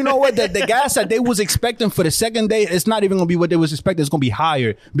no, you know what? The gas that they was expecting for the 2nd day, it's not even gonna be what they was expecting. It's gonna be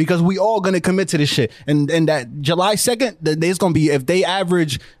higher because we all gonna commit to this shit. And that July 2nd, there's gonna be if they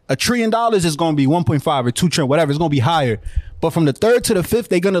average $1 trillion, it's gonna be 1.5 or 2 trillion, whatever. It's gonna be higher. But from the 3rd to the 5th,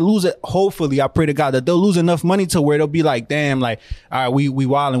 they're gonna lose it. Hopefully, I pray to God that they'll lose enough money to where they'll be like, damn, like, all right, we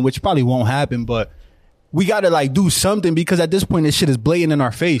wilding, which probably won't happen. But we gotta like do something because at this point, this shit is blatant in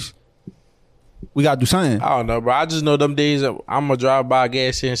our face. We gotta do something. I don't know, bro. I just know them days I'm gonna drive by a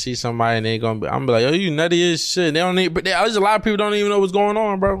gas station and see somebody and they gonna be. I'm like, yo, you nutty as shit. They don't need. But there's a lot of people don't even know what's going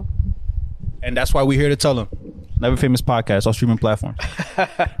on, bro. And that's why we're here to tell them. Never Famous Podcast, all streaming platforms.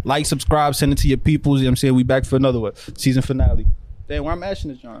 Like, subscribe, send it to your peoples. You know what I'm saying? We back for another one. Season finale. Damn, where I'm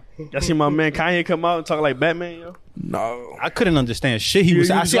asking this, John? I see my man Kanye come out and talk like Batman, yo. No. I couldn't understand shit he was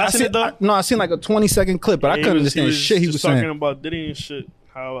saying. I seen like a 20-second clip, but I couldn't understand shit he was saying. Talking about Diddy and shit.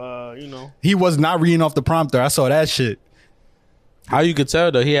 How, He was not reading off the prompter. I saw that shit. How you could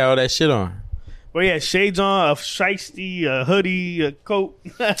tell, though? He had all that shit on. Well, he had shades on, a shiesty, a hoodie, a coat.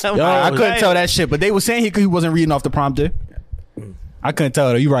 I couldn't tell that shit, but they were saying he wasn't reading off the prompter. I couldn't tell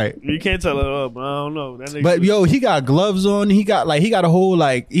though. You right. You can't tell it, but I don't know. That nigga but yo, he got gloves on. He got a whole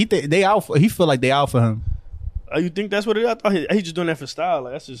like they out. He feel like they out for him. You think that's what it is? I thought he just doing that for style.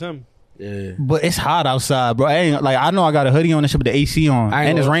 Like that's just him. Yeah. But it's hot outside, bro. I know I got a hoodie on and shit with the AC on,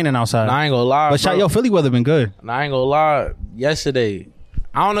 and it's raining outside. I ain't gonna lie. But yo, Philly weather been good. I ain't gonna lie. Yesterday,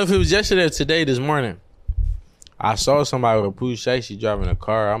 I don't know if it was yesterday or today. This morning, I saw somebody with a Pooh Shiesty driving a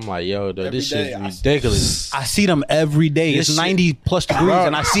car. I'm like, yo, this shit is ridiculous. I see them every day. It's 90 plus degrees,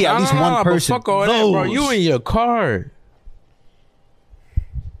 and I see at least one person. Fuck all that, bro. You in your car.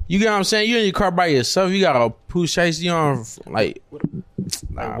 You get what I'm saying? You in your car by yourself. You got a Pooh Shiesty on, like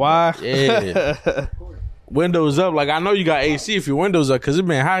why? Yeah. Windows up. Like, I know you got AC if your windows up, because it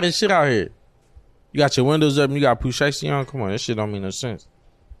been hot as shit out here. You got your windows up and you got Pooh Shiesty on? Come on, that shit don't make no sense.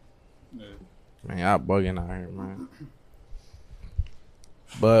 Man, y'all bugging out here, man.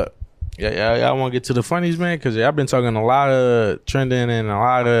 But y'all want to get to the funnies, man? Because y'all been talking a lot of trending and a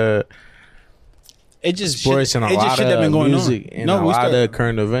lot of sports and a lot of music and a lot of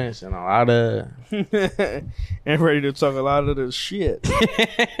current events and a lot of and ready to talk a lot of the shit.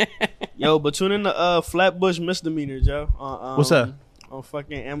 Yo, but tune in to Flatbush Misdemeanors, yo. What's that? On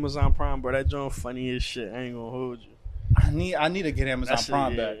fucking Amazon Prime, bro. That joint funny as shit. I ain't gonna hold you. I need to get Amazon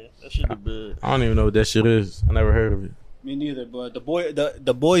Prime back. That shit be bad. I don't even know what that shit is. I never heard of it. Me neither. But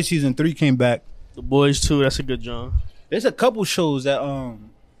the Boys season 3 came back. The Boys 2, that's a good joint. There's a couple shows that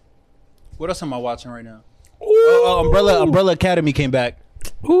what else am I watching right now? Umbrella Academy came back.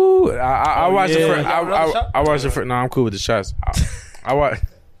 Ooh, I watched it for. I watched it for. No, I'm cool with the shots. I watch.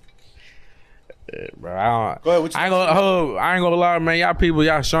 Yeah, bro, I ain't gonna lie, man. Y'all people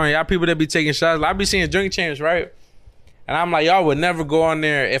that be taking shots. I be seeing Drink Champs, right? And I'm like, y'all would never go on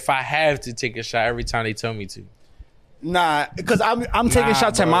there if I have to take a shot every time they tell me to. Nah, because I'm taking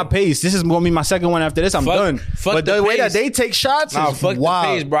shots at my pace. This is gonna be my second one after this. I'm done. But the way that they take shots is fuck wild.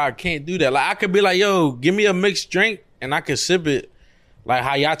 The pace, bro. I can't do that. Like, I could be like, yo, give me a mixed drink and I could sip it. Like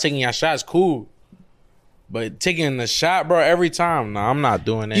how y'all taking your shots, cool. But taking the shot, bro, every time, nah, I'm not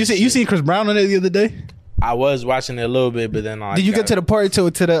doing that. You seen Chris Brown on it the other day? I was watching it a little bit, but then did you get to the party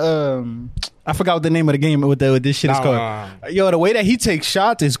to the I forgot what the name of the game with this shit is called. Yo, the way that he takes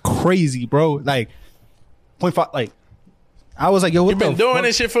shots is crazy, bro. Like 0.5, like I was like, yo, what you been doing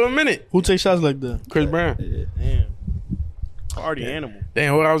this shit for a minute? Who takes shots like that? Chris Brown. Damn. Party animal.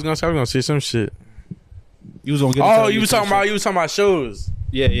 Damn, what I was gonna say? I was gonna say some shit. You was gonna get. Oh, you was talking about shows.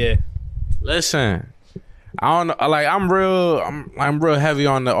 Yeah. Listen, I don't know. Like I'm real heavy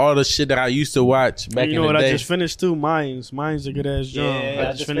on all the shit that I used to watch back in the day. You know what I just finished too? Mine's a good ass job. Yeah,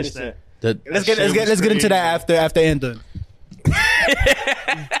 I just finished that. Let's get into that after Anthem. Because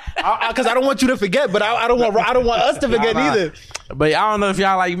I don't want you to forget, but I don't want us to forget either. But I don't know if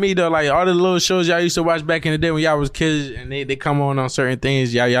y'all like me though. Like all the little shows y'all used to watch back in the day when y'all was kids, and they come on certain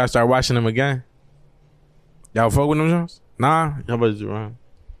things. Y'all start watching them again. Y'all fuck with them shows? Nah, y'all better do wrong.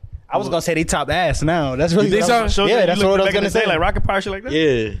 I was gonna say they top ass now. That's really you think so? Yeah, that's what I was gonna say. Like Rocket Power shit like that.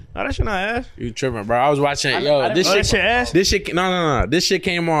 Yeah. Oh, that shit not ass. You tripping, bro? I was watching. That shit ass. This shit. No. This shit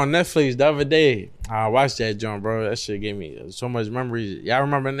came on Netflix the other day. I watched that joint, bro. That shit gave me so much memories. Y'all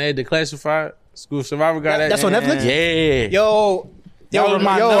remember that Declassified? School Survivor got that. That's on Netflix. Yeah. Yo,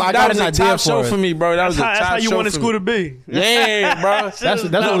 I got an idea for me, bro. That was a top show. That's how you wanted school to be. Yeah, bro. That's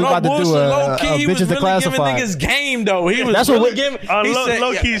what we about to do. He was really giving niggas game though. He was really giving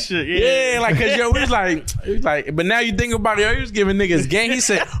low key shit. Yeah, like cause he was like. But now you think about it, he was giving niggas game. He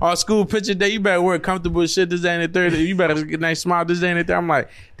said, "Our school picture day, you better wear comfortable shit this day and the third. You better get a nice smile this day and the third." I'm like,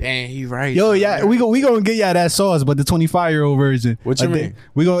 damn, he right. Yo, yeah, we gonna get y'all that sauce, but the 25-year-old version. What you mean?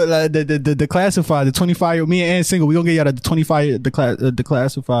 We gonna the classified, the 25-year-old. Me and Single, we gonna get y'all the 25 the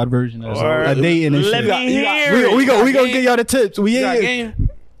classified version of a dating and shit. We gonna get y'all the tips.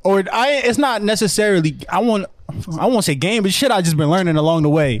 It's not necessarily. I won't say game, but shit I just been learning along the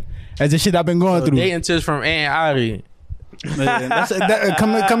way as the shit I've been going through. Dating tips from Aunt Ari.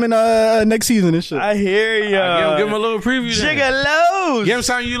 Coming next season and shit. I hear ya. Give him a little preview. Gigolos. Give him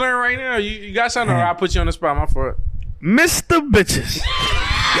something you learn right now. You got something, or I'll put you on the spot. My fault. Mr. Bitches.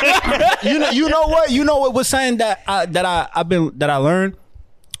 You know what was saying that I learned,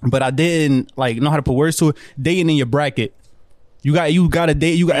 but I didn't like know how to put words to it. Dating in your bracket. You got to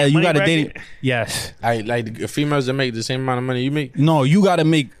date. You got to date. Yes. Like females that make the same amount of money you make. No, you got to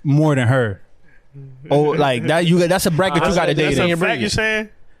make more than her. Oh, like that. That's a bracket you got to date. That's in. a fact you saying?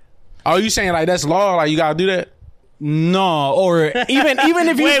 Oh, you saying like that's law? Like you got to do that? No, or even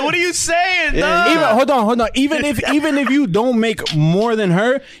if you wait, what are you saying? Hold on. Even if you don't make more than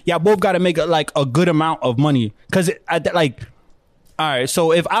her, y'all both got to make a good amount of money. Cause like, all right.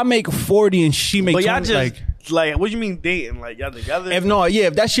 So if I make 40 and she makes 20, like, what do you mean dating? Like y'all together?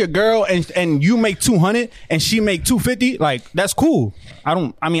 If that's your girl and you make 200 and she make 250, like that's cool.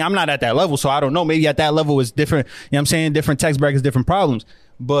 I'm not at that level, so I don't know. Maybe at that level it's different. You know what I'm saying? Different tax brackets, different problems.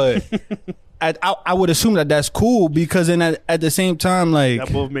 But I would assume that that's cool because then at the same time, like y'all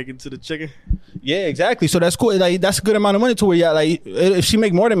both making to the chicken. Yeah, exactly. So that's cool. Like that's a good amount of money to where y'all like if she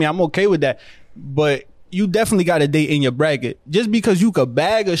make more than me, I'm okay with that. But you definitely got a date in your bracket. Just because you could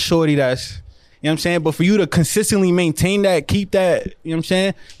bag a shorty that's, you know what I'm saying? But for you to consistently maintain that, keep that, you know what I'm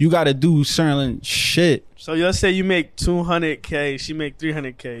saying? You got to do certain shit. So let's say you make $200K, she make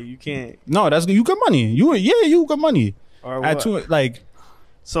 $300K. You can't. No, you got money. You got money. Or what?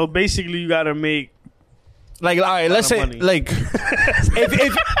 So basically, you got to make. Like, all right, let's say, money. Like,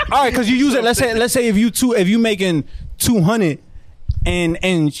 if all right, because you use it. Let's say if you making 200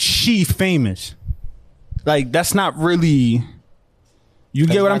 and she famous, like that's not really. You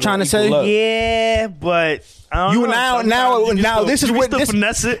get what I'm trying to say? Yeah, but I don't know. Now this is what this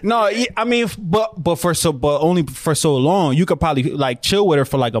finesse it. No, I mean, but only for so long. You could probably like chill with her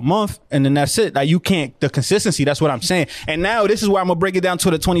for like a month, and then that's it. Like you can't the consistency. That's what I'm saying. And now this is where I'm gonna break it down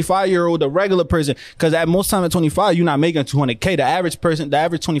to the 25-year-old, the regular person, because at most time at 25, you're not making 200K. The average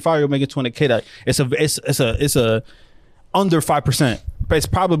 25-year-old making 200K. Like it's a under 5%. But it's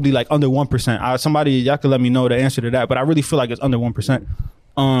probably like under 1%. Somebody y'all could let me know the answer to that, but I really feel like it's under 1%.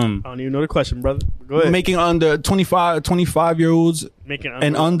 I don't even know the question, brother. Go ahead. Making under 25-year-olds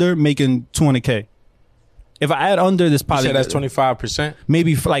and under making 200K. If I add under, this probably you said that's 25%.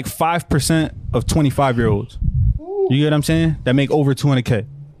 Maybe like 5% of 25-year-olds. You get what I'm saying? That make over 200K.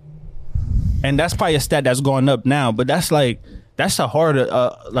 And that's probably a stat that's going up now, but that's a hard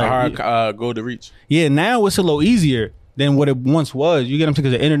goal to reach. Yeah, now it's a little easier than what it once was. You get them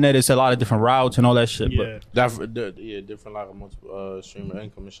because the internet is a lot of different routes and all that shit. Yeah, different like multiple stream of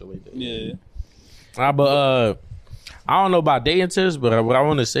income and shit like that. Yeah. But I don't know about dating tips, but what I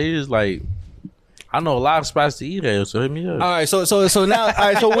want to say is like I know a lot of spots to eat at, so hit me up. All right, so now, all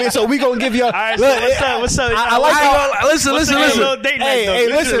right, so we gonna give you. All right, so what's up? I like how. Listen. Hey,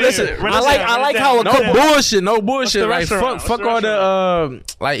 listen. I like how a couple. No bullshit. Like fuck all the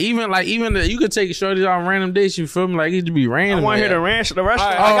like even you could take shorties on random dates. You feel me? Like it to be random. I want to hear the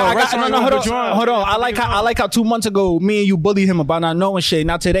restaurant. I like how 2 months ago me and you bullied him about not knowing shit.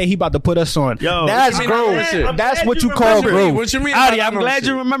 Now today he about to put us on. Yo, that's growth. That's what you call growth. What you mean? Adi, I'm glad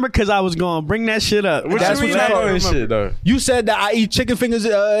you remember because I was gonna bring that shit up. That's what you call shit though. You said that I eat chicken fingers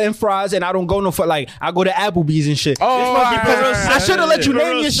and fries and I don't go no for like I go to Applebee's and shit. I should have let you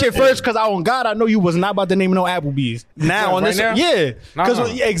name your shit first because on God I know you was not about to name no Applebee's. Now on this, yeah,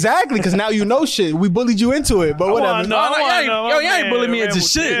 exactly because now you know shit. We bullied you into it, but whatever. Yo, you ain't bullied me into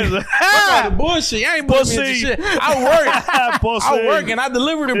shit. The bullshit. You ain't bullied me into shit. I work and I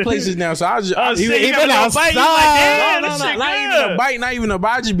deliver to places now, so I just even outside. Not even a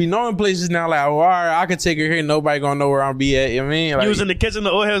bite. I just be knowing places now. Like, all right, I can take her here. Nobody gonna know where I'm be at. You know what I mean? Like, you was in the kitchen.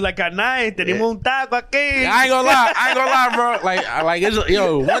 The oil was like at night. Tenemos un taco aquí. I ain't gonna lie, bro. Like it's,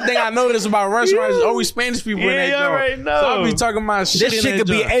 one thing I noticed about restaurants is always Spanish people in that joint. Already know. So I be talking about shit. This shit could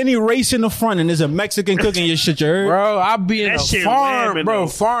be any race in the front, and there's a Mexican cooking your shit. You heard? Bro, I be in that a farm, bro.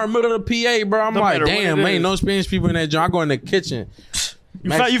 Farm middle of the PA, bro. I'm no like, damn, ain't no Spanish people in that joint. I go in the kitchen. You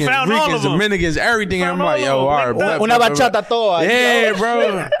found Ricans, all of them. Dominicans, everything. I'm like, yo, all right. Una bachata toda. Yeah,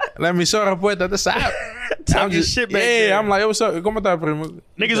 bro. Let me show the puerta de sap. Talking shit back there. Yeah, I'm like, what's up? ¿Cómo está, primo?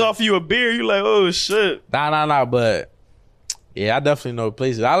 Niggas offer you a beer, you like, oh shit. Nah, but yeah, I definitely know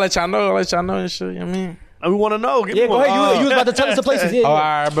places. I'll let y'all know and shit, you know what I mean? We want to know. Yeah, go ahead. You was about to tell us the places. Yeah, all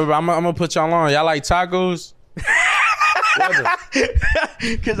right, but I'm gonna put y'all on. Y'all like tacos? That's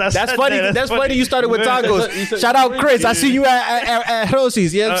funny. That's funny. You started with tacos. Shout out Chris. I see you at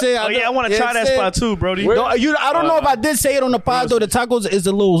Rosie's. You know what I'm saying? I want to try that spot too, Brody. I don't know if I did say it on the pod though. The tacos is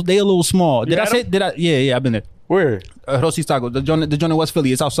a little small. Did I say? Did I? Yeah. I've been there. Where? Rosie's Tacos. The joint in West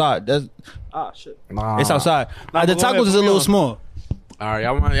Philly. It's outside. Shit. It's outside. The tacos is a little small. All right,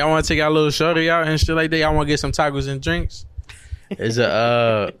 y'all want to take our little shorty out and shit like that. Y'all want to get some tacos and drinks? It's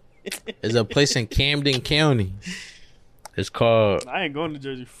a place in Camden County. It's called. I ain't going to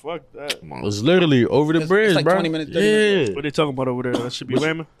Jersey. Fuck that. It's literally over the bridge, it's like bro. 20 minutes. 30 minutes. What they talking about over there? That should be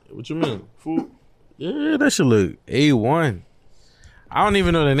whamming. What you mean? Food. Yeah, that should look A1. I don't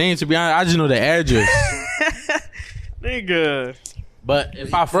even know the name, to be honest. I just know the address. Nigga. But if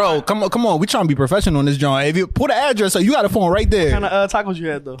come on, we trying to be professional on this joint. If you put an address, so you got a phone right there. What kind of tacos you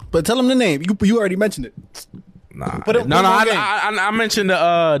had though? But tell them the name. You already mentioned it. I mentioned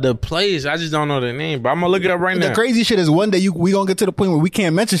the place. I just don't know the name, but I'm gonna look it up right now. The crazy shit is one day we gonna get to the point where we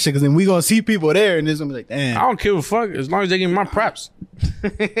can't mention shit because then we gonna see people there and it's gonna be like, damn. I don't give a fuck as long as they give me my props. All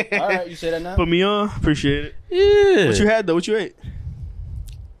right, you say that now. Put me on. Appreciate it. Yeah. What you had though? What you ate?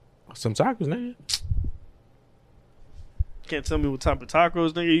 Some tacos, nigga. Can't tell me what type of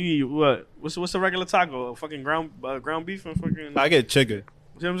tacos, nigga. You eat what? What's a regular taco? A fucking ground beef and fucking. I get chicken.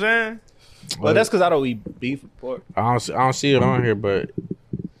 You know what I'm saying? Well, that's because I don't eat beef or pork. I don't see it on here, but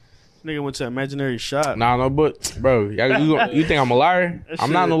nigga went to imaginary shot. Nah, no, but bro, you think I'm a liar?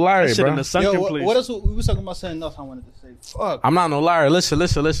 I'm not no liar, bro. In the sunken place. What else? We was talking about something else I wanted to say. Fuck. I'm not no liar. Listen.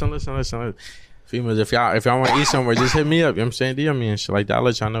 Females, if y'all want to eat somewhere, just hit me up. You know what I'm saying? DM me and shit like that. I'll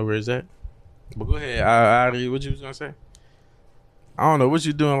let y'all know where it's at. But go ahead. Ari, what you was gonna say? I don't know what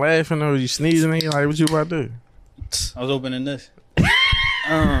you doing, laughing or you sneezing. Like what you about to do? I was opening this.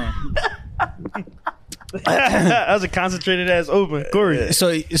 That was a concentrated ass open, Corey.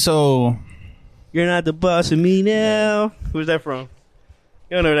 So you're not the boss of me now. Who's that from?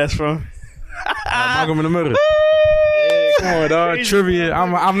 You don't know where that's from. Malcolm in the Middle. Come on, dog. Trivia.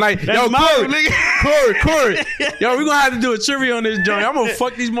 I'm like, yo, Corey. Yo, we gonna have to do a trivia on this joint. I'm gonna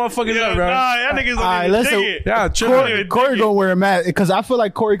fuck these motherfuckers up, bro. Nah, that niggas don't even dig it. Yeah, trivia. Corey gonna wear a mask because I feel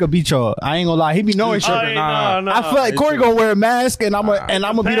like Corey could beat y'all. I ain't gonna lie, he be knowing shit. Nah. I feel like Corey gonna wear a mask and I'm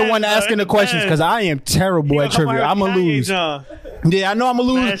gonna be the one asking the questions because I am terrible at trivia. I'm gonna lose. Yeah, I know I'm gonna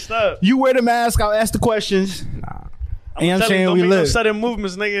lose. You wear the mask, I'll ask the questions. You know what I'm saying? We live. Sudden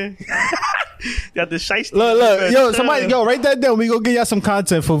movements, nigga. Got the shiesty. Look, write that down. We gonna get y'all some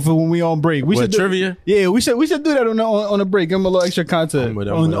content for when we on break. We should trivia. Yeah, we should do that on the break. Give them a little extra content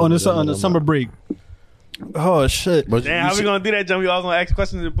on the summer break. Oh shit! Damn, how we gonna do that, John? We all gonna ask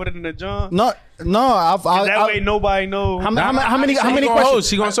questions and put it in the John? No. That way nobody know. How many questions?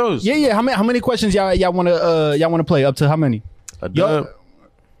 She gonna host. Yeah. How many questions y'all wanna play? Up to how many? We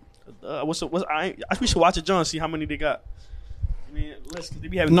should watch it, John. See how many they got. I mean, they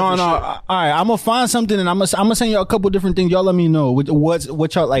be having no. All right, I'm gonna find something and I'm gonna send y'all a couple different things. Y'all let me know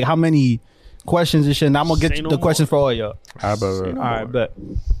what y'all like. How many questions and shit. And I'm gonna get Say no the more. questions for all y'all. All Right, bet.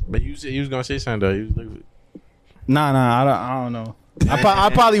 But you said you was gonna say something though. You was Nah, I don't know. I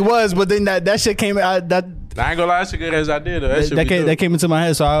probably was, but then that shit came out. That I ain't gonna lie, that's as good as I did. Though. that came into my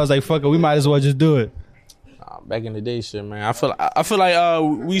head, so I was like, "Fuck it, we might as well just do it." Back in the day, shit, man. I feel like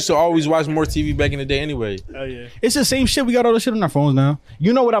we used to always watch more TV back in the day, anyway. Oh yeah. It's the same shit. We got all the shit on our phones now.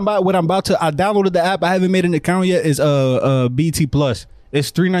 You know what I'm about to. I downloaded the app. I haven't made an account yet. Is BT Plus. It's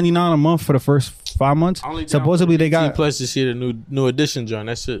 $3.99 a month for the first 5 months. Supposedly they got Plus to see the new edition, John.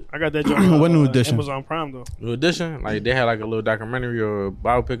 That's it. I got that joint. What new edition? Amazon Prime though. New edition, like they had like a little documentary or a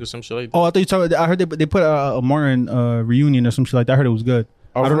biopic or some shit like that. Oh, I thought you talking. I heard they put a Martin reunion or some shit like that. I heard it was good.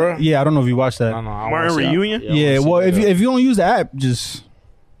 Oh, I don't, for real? yeah, I don't know if you watched that. I don't know. I Martin wanna see- reunion? Yeah, well, if you don't use the app, just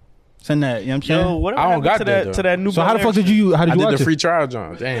send that. You know what I'm saying? Yo, what I don't happened got to that, that to that new? So how the fuck did Bel-Air you? How did I you did watch the it? free trial,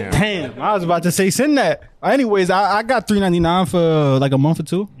 John. Damn. Damn, I was about to say send that. Anyways, I got $3.99 for like a month or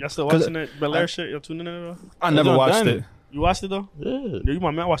two. shit? Y'all still watching that Bel-Air shit? Y'all tuning in at all? I never done watched done it. it. You watched it though? Yeah. Yo, you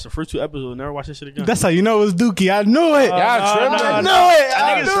my man. I watched the first 2 episodes. Never watched that shit again. That's how you know it was Dookie. I knew it. Y'all tripping? I knew it.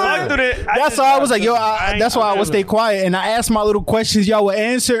 I I niggas knew fucked it. with it. That's why I was like, yo, that's why I would stay quiet and I asked my little questions y'all would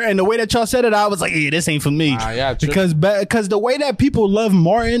answer, and the way that y'all said it, I was like, yeah, this ain't for me. Yeah, tripping. Because the way that people love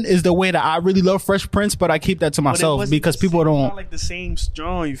Martin is the way that I really love Fresh Prince, but I keep that to myself because people don't. Not like the same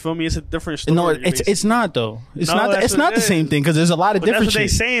strong. You feel me? It's a different story. No, it's not though. It's No, not. that's It's what not it the same is. thing because there's a lot of But that's different what they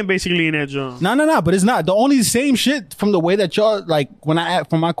shit. saying basically in that joint. No, but it's not. The only same shit from the way that y'all like when I ask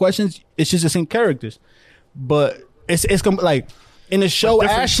for my questions, it's just the same characters. But it's like in the show,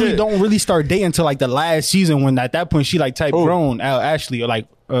 different Ashley shit. don't really start dating until like the last season when at that point she like type Who? grown Ashley or like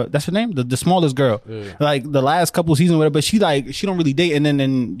that's her name, the smallest girl. Yeah. Like the last couple seasons, whatever. But she don't really date. And then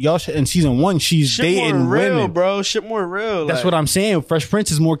in in season 1, she's Shit dating more real, women. bro. Shit more real. That's what I'm saying. Fresh Prince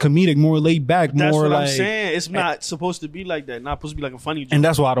is more comedic, more laid back, That's more what like. I'm saying. It's not supposed to be like that. Not supposed to be like a funny joke. And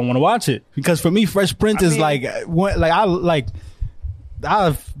that's why I don't want to watch it because for me, Fresh Prince is mean-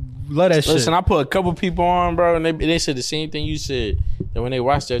 I love that shit. Listen, I put a couple people on, bro, and they said the same thing you said. And when they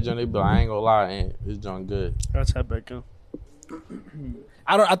watched that joint, they be like, I ain't gonna lie, and it's done good. That's how back up.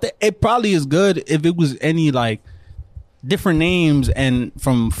 I think it probably is good if it was any like different names and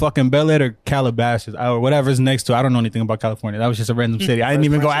from fucking Bel Air to Calabasas or whatever's next to. I don't know anything about California. That was just a random city. I didn't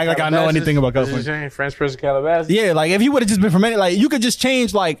even go act like I know anything about California. French Prince of Calabasas. Yeah, like if you would have just been from any, like you could just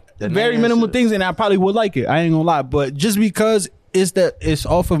change like The very name minimal shit. things and I probably would like it. I ain't gonna lie, but just because it's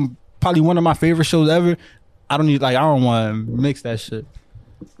off of probably one of my favorite shows ever, I don't want to mix that shit.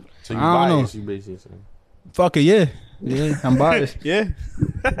 So you I don't know. biased, you basically saying. Fuck it, yeah, I'm biased. Yeah.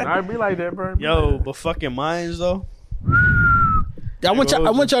 I'd be like that, bro. Yo, but fucking minds though. I want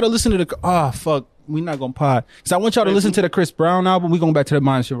y'all to listen to the fuck. We not gonna pod because I want y'all to listen to the Chris Brown album. We going back to the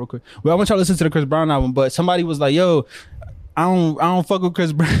mind shit real quick. Well, I want y'all to listen to the Chris Brown album, but somebody was like, "Yo, I don't fuck with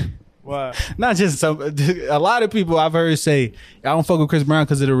Chris Brown." Why? Not just some. A lot of people I've heard say I don't fuck with Chris Brown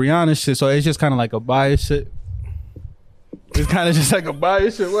because of the Rihanna shit. So it's just kind of like a bias shit. It's kind of just like a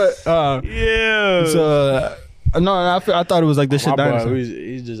bias shit. What? Yeah. So no, I thought it was like this My shit. boy, Dinosaur.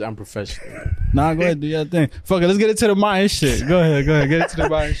 he's just unprofessional. Nah, go ahead, do your thing. Fuck it, let's get into the mind shit. Go ahead, get into the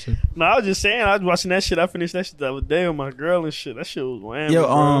mind shit. No, I was just saying. I was watching that shit. I finished that shit the other day with my girl and shit. That shit was wham.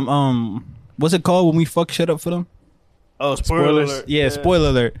 Yo, what's it called when we fuck shit up for them? Oh, spoiler alert. Yeah, spoiler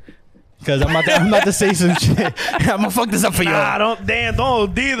alert. Because I'm about to say some shit. I'm gonna fuck this up for y'all. Nah, don't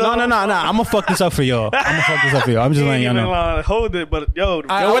OD though. No. I'm gonna fuck this up for y'all. I'm just letting y'all know. Hold it, but yo, Yo,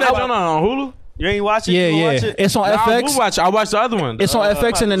 what that joint on Hulu? you ain't watch it? Yeah, You gonna yeah. watch it? It's on Nah, FX. I watched the other one. It's on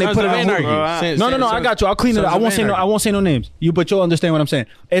FX, and then they Sons put it of on Anarchy. Hulu. Bro, No, I got you. I'll clean it up. I won't say no names. But you'll understand what I'm saying.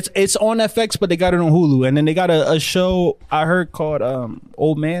 It's on FX, but they got it on Hulu, and then they got a show I heard called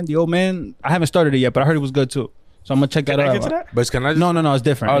Old Man. The Old Man. I haven't started it yet, but I heard it was good too. So I'm gonna check that Can I out. get to that? But can I just... No, it's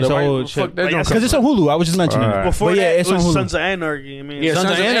different. Oh, It's the white- old fuck shit. that joint. Because it's on Hulu. I was just mentioning Alright. it. Before But yeah, that, it's it on was Hulu. Sons of Anarchy. I mean, Yeah,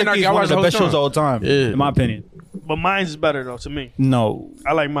 Sons of Anarchy is I one of the watched best the whole shows of all time, Yeah. in my opinion. but mine's is better though to me. No,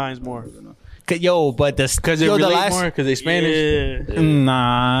 I like mine's more. yo, but the Because they relate more, because they Spanish. Yeah.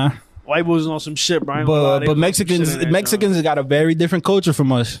 Nah, White boys on some shit, Brian. They was but on some shit in that Mexicans got a very different culture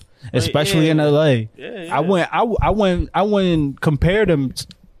from us, especially in LA. Yeah. I went and compared them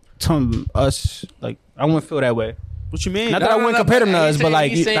to us. Like I wouldn't feel that way. What you mean? Not that I wouldn't compare them to us, but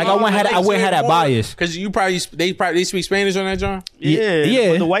like I wouldn't have that bias. Because they speak Spanish on that joint?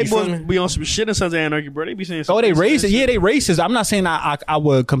 Yeah. But the white You feel boys me? be on some shit in Sons of Anarchy, bro. They be saying some Oh, they crazy racist. shit. Yeah, they racist. I'm not saying I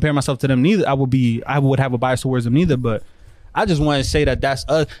would compare myself to them neither. I would have a bias towards them neither. But I just want to say that's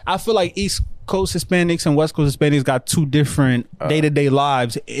us. I feel like East Coast Hispanics and West Coast Hispanics got two different day-to-day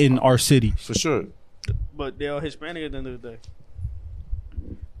lives in our city. For sure. But they all Hispanic at the end of the day.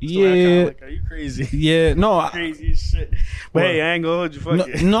 Yeah. Like, are you crazy? Yeah, no, Crazy as shit. But hey, I ain't gonna hold you. Fuck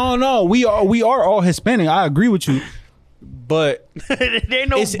it. no, we are all Hispanic. I agree with you, but there ain't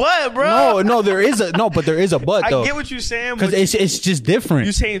no it's- but, bro. no, there is a but there is a but though, I get what you're saying, because but it's just different.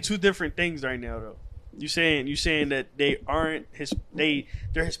 you're saying two different things right now, though. You saying that they aren't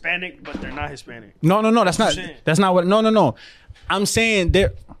they're Hispanic, but they're not Hispanic. No, that's not saying? what. No. I'm saying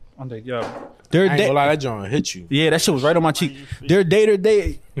they're. They're I ain't gonna lie, that joint hit you. Yeah, that shit was right on my cheek. Their day to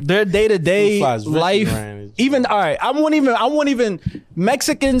day life. Even all right, I won't even.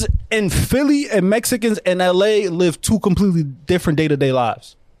 Mexicans in Philly and Mexicans in LA live two completely different day to day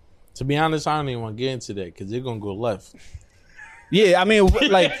lives. To be honest, I don't even want to get into that because they're gonna go left. Yeah, I mean,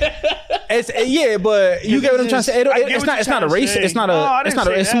 like, but you get what I'm trying to say. It's not a race. It's not a.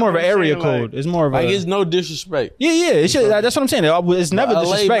 It's more of an area code. It's more of Like, a. it's no disrespect. Yeah. It should, that's what I'm saying. It's never LA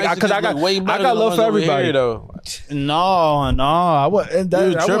disrespect because I Mexicans got look way better than love the for ones over everybody. here, though. No, I wouldn't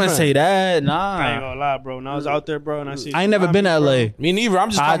tripping. say that. I ain't Nah, gonna lie, bro. When I was out there, bro, and I see. I ain't never been to LA. Me neither. I'm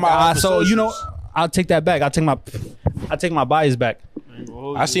just talking about. So you know, I'll take that back. I'll take my bias back.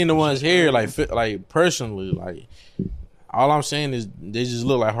 I seen the ones here, like personally, like. All I'm saying is they just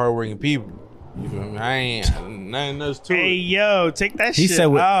look like hardworking people. You feel me? I ain't nothing else to Hey, it. yo, take that He shit said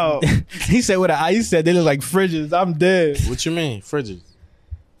what? out. He said what? He said they look like fridges. I'm dead. What you mean, fridges?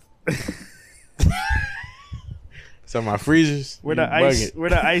 So my freezers. Where the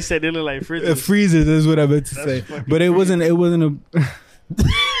ice said they look like fridges. Freezers is what I meant to say, fucking but it wasn't. It wasn't a.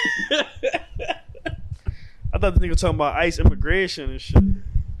 I thought the nigga was talking about ICE immigration and shit.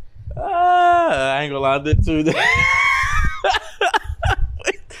 I ain't gonna lie, I did too.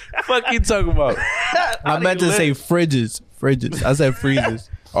 Fuck you talking about? I meant to say fridges. I said freezers.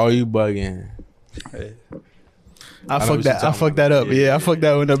 Oh, you bugging? I know fucked what that. you're I fucked that up. Yeah, I fucked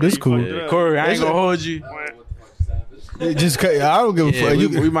that one up. This cool. Yeah. Corey, I ain't gonna hold you. Just cut. I don't give a Yeah,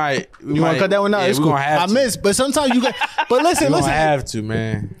 fuck. we might. You want to cut that one out? Yeah, It's we cool. gonna have I to. miss, but sometimes you got. But listen, We listen. gonna have to,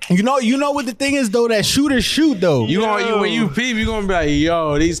 man. You know what the thing is though? That shooters shoot though. You gonna when you peep, you gonna be like,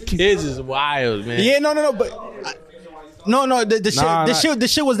 yo, these kids is wild, man. Yeah, no. But no. The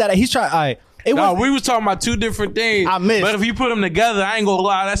shit was that he's trying. All right. It No, was. we was talking about two different things. I missed. But if you put them together, I ain't gonna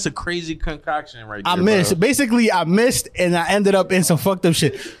lie, that's a crazy concoction right there. I missed. Bro. Basically, I missed, and I ended up in some fucked up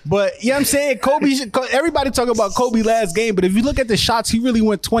shit. But you know what I'm saying? Everybody talking about Kobe last game, but if you look at the shots, he really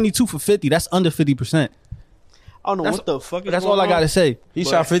went 22 for 50. That's under 50%. I don't know what the fuck is That's going all I on. gotta say. He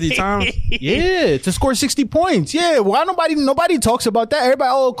shot 50 times. Yeah, to score 60 points. Yeah, why nobody talks about that?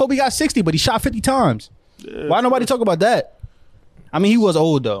 Everybody, Kobe got 60, but he shot 50 times. Why nobody talk about that? I mean, he was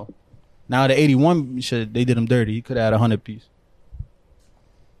old though. Now the 81 shit, they did him dirty. He could have had 100 piece.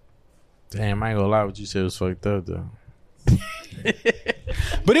 Damn, I ain't gonna lie, what you said was fucked up though.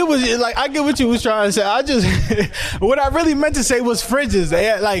 But it was like, I get what you was trying to say. I just what I really meant to say was fridges.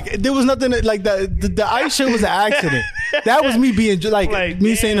 Like there was nothing like the ice shit was an accident. That was me being like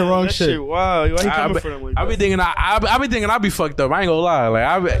me saying the wrong that shit. Wow, why you coming for them? I be thinking I be fucked up. I ain't gonna lie.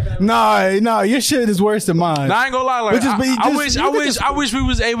 Like Nah, your shit is worse than mine. I ain't gonna lie. Like I I wish we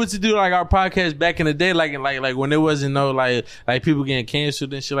was able to do like our podcast back in the day, like when there wasn't no like people getting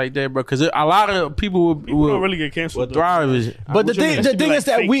canceled and shit like that, bro. Because a lot of people don't really get canceled. would thrive. But the thing is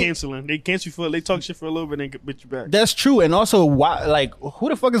that fake canceling. They cancel you for they talk shit for a little bit and then bitch you back. That's true, and also why? Like, who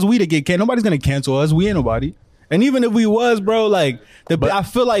the fuck is we to get canceled? Nobody's gonna cancel us. We ain't nobody. And even if we was, bro, like I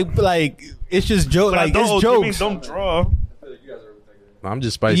feel like it's just joke. Like it's jokes. Don't draw. I'm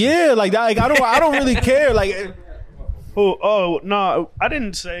just spicy. Yeah, like that. Like, I don't really care. Like, Oh no, I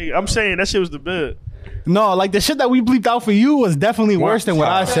didn't say. I'm saying that shit was the bit. no, like the shit that we bleeped out for you was definitely worse than what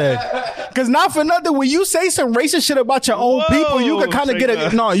I said. Cause not for nothing, when you say some racist shit about your own people, you could kind of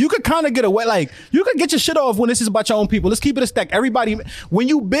you could kind of get away. Like you could get your shit off when this is about your own people. Let's keep it a stack. Everybody, when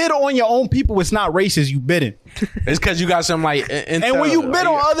you bid on your own people, it's not racist. You bidding. It's because you got some like. And when you bid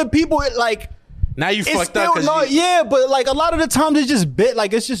on other people, it like. Now you It's fucked up. still, yeah, but like a lot of the times it's just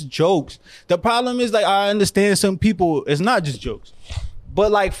like it's just jokes. The problem is like I understand some people it's not just jokes,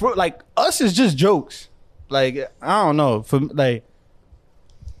 but like for like us it's just jokes. Like I don't know, for like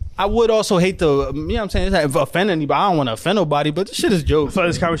I would also hate to you know what I'm saying, it's like offend anybody. I don't want to offend nobody, but this shit is I jokes. thought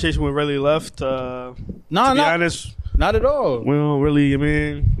this conversation went really left. To be honest, not at all. we don't really. I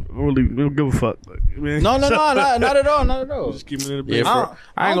mean, we don't give a fuck. Like, I mean, No, not at all, not at all. Just keep it in the Yeah, bit.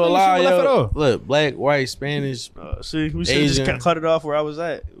 I ain't don't gonna think lie, she left at yo. all. Look, black, white, Spanish. See, we should just Asian. cut it off where I was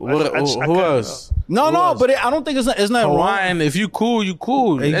at. Who I cut it else? off. No, Who else? but I don't think it's not wrong. Hawaiian. If you cool, you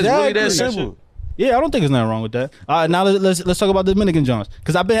cool. That's really that Exactly. simple. Yeah, I don't think there's nothing wrong with that. All right, now let's talk about the Dominican Johns,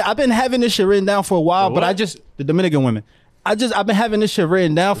 because I've been having this shit written down for a while, but I just the Dominican women. I've been having this shit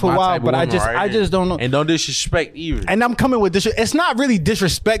written down for a while, but I just don't know. And don't disrespect either. And I'm coming with this. It's not really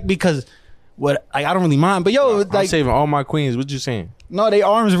disrespect because I don't really mind. But yo, I'm saving all my queens. What you saying? No, they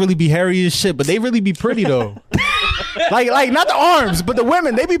arms really be hairy as shit, but they really be pretty though. like not the arms, but the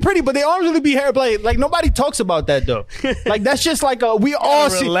women, they be pretty, but their arms really be hairy. Like nobody talks about that though. Like that's just like we all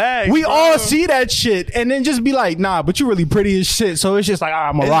see that shit, and then just be like, nah, but you really pretty as shit. So it's just like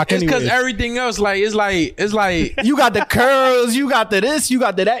I'm a rock anyway. It's because everything else, it's like you got the curls, you got the this, you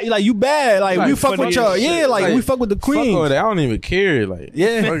got the that. Like you bad. Like we fuck with y'all. Yeah, like we fuck with the queen. Fuck with that. I don't even care. Like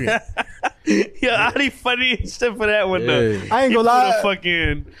yeah. Yeah, Adi funny shit for that one though. I ain't gonna lie.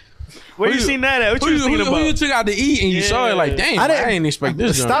 Fucking, where you seen that at? What you thinking about? Who you took out to eat and you saw it like, damn, I ain't expect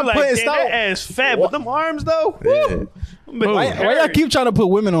this. Stop like, putting that ass fat, but them arms though. Woo. Why y'all keep trying to put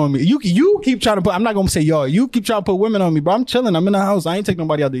women on me? You keep trying to put. I'm not gonna say y'all. You keep trying to put women on me, bro. I'm chilling. I'm in the house. I ain't taking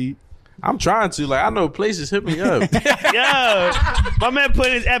nobody out to eat. I'm trying to. Like, I know places hit me up. Yo, my man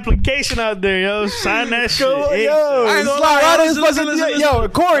put his application out there, yo. Sign that shit. Yo, I ain't gonna lie. Listen. Yo,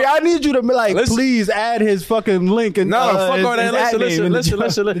 Corey, I need you to please add his fucking link. And, fuck all that. Listen.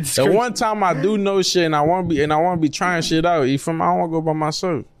 The one time I do know shit and I want to be trying shit out. You feel me? I don't want to go by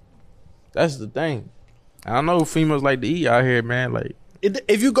myself. That's the thing. And I know females like to eat out here, man. Like,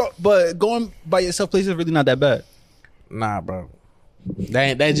 if you go, but going by yourself, places really not that bad. Nah, bro.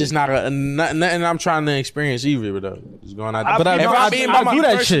 That's just not nothing I'm trying to experience either, though. Just going out. But if I'm being by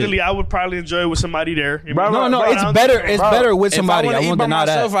myself, personally, I would probably enjoy it with somebody there. No, it's better. It's better with somebody. If I want to eat by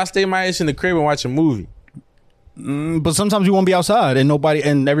myself, I stay my ass in the crib and watch a movie. But sometimes you won't be outside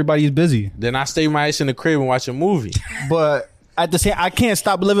and everybody's busy. Then I stay my ass in the crib and watch a movie. But at the same, I can't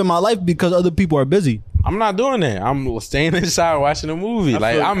stop living my life because other people are busy. I'm not doing that. I'm staying inside watching a movie.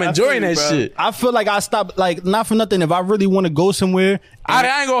 I'm enjoying that shit. I feel like I stopped, not for nothing. If I really want to go somewhere,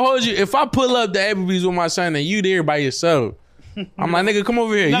 I ain't gonna hold you. If I pull up the Applebee's with my son and you there by yourself, I'm like, nigga, come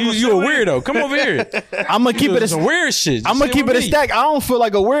over here. You a weirdo. Come over here. I'm gonna keep it some weird shit. I'm gonna keep it a stack. I don't feel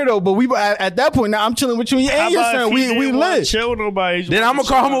like a weirdo, but we at that point now. I'm chilling with you and your son. We lit. Chill with nobody. Then I'm gonna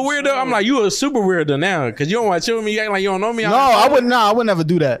call him a weirdo. I'm like, you a super weirdo now because you don't want to chill with me. You act like you don't know me. No, I wouldn't. Nah, I would never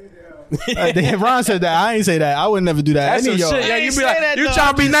do that. Ron said that. I ain't say that. I would never do that. That's some shit. Yeah, you be like, you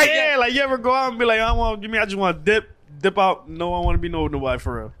trying to be nice. Yeah, like you ever go out and be like, I just want to dip out. No, I want to be nobody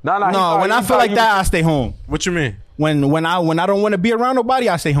for real. No. When I feel like that, I stay home. What you mean? When I don't want to be around nobody,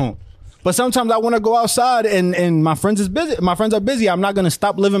 I stay home. But sometimes I want to go outside and my friends is busy. My friends are busy. I'm not gonna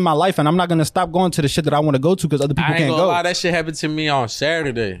stop living my life and I'm not gonna stop going to the shit that I want to go to because other people can't go. I ain't gonna lie, that shit happened to me on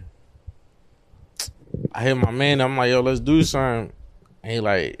Saturday. I hit my man. I'm like, yo, let's do something. And he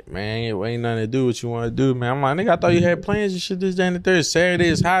like, man, ain't nothing to do what you want to do, man. I'm like, nigga, I thought you had plans and shit this day and the third. Saturday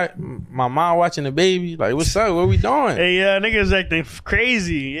is hot. My mom watching the baby. Like, what's up? What we doing? Hey, niggas acting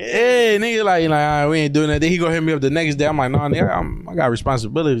crazy. Yeah, nigga, like, right, we ain't doing that. Then he gonna hit me up the next day. I'm like, no, nigga, I got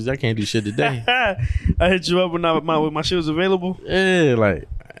responsibilities. I can't do shit today. I hit you up when my shit was available. Yeah, like,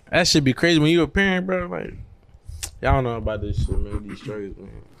 that shit be crazy when you a parent, bro. Like, y'all don't know about this shit, man. These struggles, man.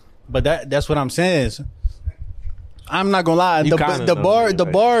 But that's what I'm saying. I'm not gonna lie. The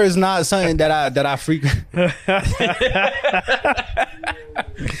bar is not something that I frequent.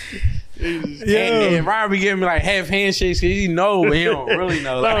 And Ryan be giving me like half handshakes because he know, but he don't really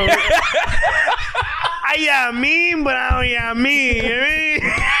know. Like. I mean, but I don't mean. You know what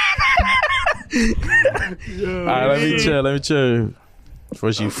I mean? All right, let me chill.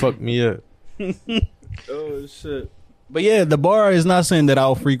 Before she fuck me up. Oh shit. But yeah, the bar is not something that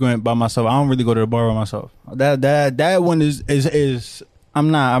I'll frequent by myself. I don't really go to the bar by myself. That one is I'm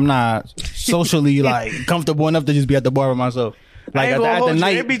not socially like comfortable enough to just be at the bar by myself. Like at the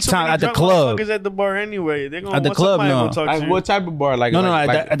night time at the club. At the bar anyway. They're gonna at the club, no. Like what type of bar? Like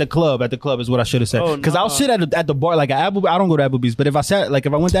at the club. At the club is what I should have said. Because I'll sit at the bar like at Applebee's. I don't go to Applebee's, but if I went to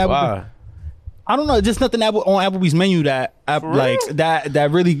Applebee's. Wow. I don't know, just nothing on Applebee's menu that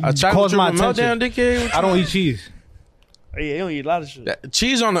really caused my attention. I don't eat cheese. Yeah, you don't eat a lot of shit.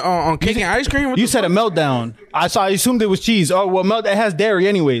 Cheese on cake and ice cream? You said a meltdown. I assumed it was cheese. Oh, well, it has dairy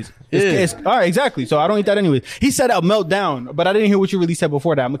anyways. It's, all right, exactly. So I don't eat that anyways. He said a meltdown, but I didn't hear what you really said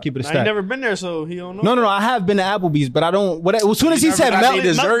before that. I'm going to keep it a stack. I've never been there, so he don't know. No. I have been to Applebee's, but I don't. As soon as he said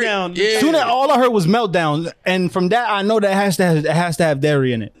meltdown, soon as all I heard was meltdown. And from that, I know that it has to have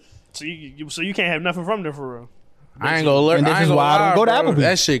dairy in it. So you can't have nothing from there for real. I ain't gonna learn. And this is why I don't go to Applebee's.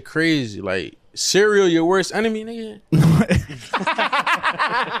 That shit crazy. Like, cereal your worst enemy, nigga?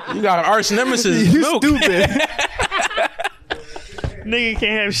 You got an arch nemesis. You stupid. Nigga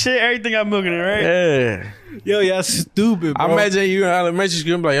can't have shit. Everything got milk in it, right? Yeah. Yo, yeah, stupid, bro. I imagine you in elementary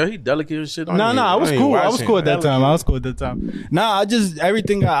school, be like, yo, he delicate as shit. No, I was cool. I was cool at that time. Nah, I just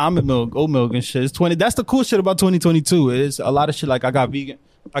everything got almond milk, oat milk, and shit. It's 20. That's the cool shit about 2022. It's a lot of shit. Like I got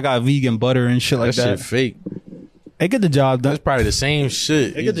vegan butter and shit like that. Shit fake. It get the job done. That's probably the same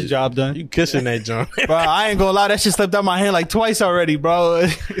shit. It get the job done. You kissing that joint. Bro, I ain't gonna lie. That shit slipped out my hand like twice already, bro.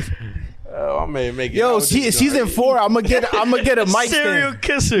 I may make it. Yo, season 4, I'm gonna get a mic Serial stand.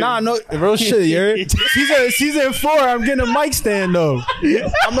 kisser. Nah, no, real shit, you heard? Season 4, I'm getting a mic stand though.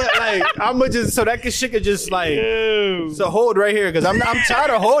 I'm gonna just so that shit could just like so hold right here because I'm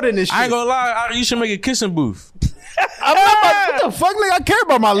tired of holding this shit. I ain't gonna lie. You should make a kissing booth. I'm not about, what the fuck, nigga? I care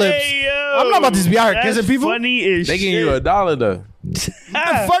about my lips. Hey, yo, I'm not about to just be out here kissing people. Funny as They shit. giving you $1 though. The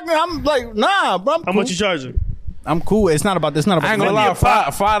fuck, I'm like, nah, bro. I'm How cool. much you charging? I'm cool. It's not about this. Not about. I ain't gonna money. lie.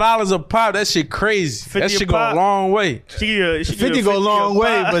 $5 a pop. That shit crazy. 50 That shit a go a pop. long way. She give you 50 go a long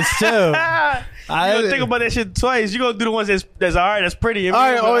way, but still. You gotta think about that shit twice. You gonna do the ones that's all right, that's pretty. All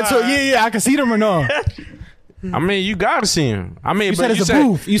right. Oh, so yeah, I can see them or no? I mean, you gotta see him. I mean, You but said it's a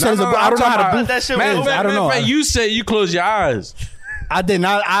booth. You said it's a booth. I don't know how to booth that shit Man, was. I don't know. You said you close your eyes. I did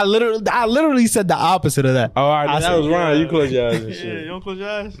not. I literally said the opposite of that. Oh, all right, I that said, was wrong. You close your eyes and Yeah, shit. you don't close your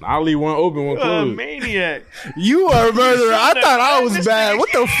eyes. I'll leave one open, one You're a closed. maniac. You are a murderer. I thought I was bad. What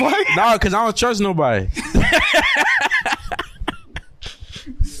the fuck? No, because I don't trust nobody.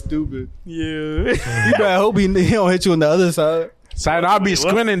 Stupid. Yeah. You better hope he don't hit you on the other side. Sorry, I'll be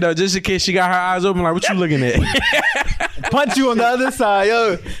squinting though, just in case she got her eyes open. Like, what you looking at? Punch you on the other side,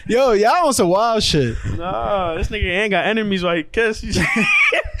 yo, y'all on some wild shit. Nah, this nigga ain't got enemies while he kiss.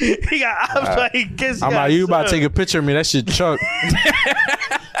 He got ops while he kiss. I'm like, you about to take a picture of me? That shit Chuck.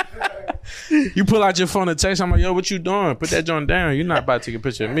 You pull out your phone and text. I'm like, yo, what you doing? Put that joint down. You're not about to take a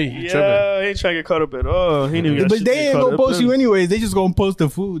picture of me. You tripping? Yeah, he ain't trying to get caught up at all. He didn't even got But shit they to get ain't caught gonna up post in. you anyways. They just gonna post the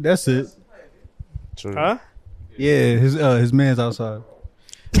food. That's it. True. Huh? Yeah, his man's outside.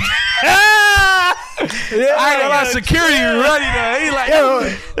 I ain't gonna lie, security ready though. He like,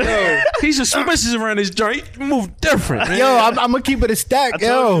 yo, he's suspicious around this joint. He move different, man. Yo, I'm gonna keep it a stack. I told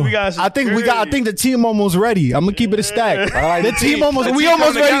Yo, you we got I think the team almost ready. I'm gonna keep it a stack. right, The team almost. We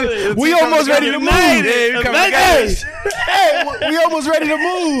almost ready. We almost ready to move. United. we come Avengers. Hey, we almost ready to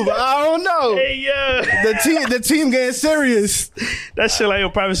move. I don't know. Hey, yeah. The team getting serious. That shit like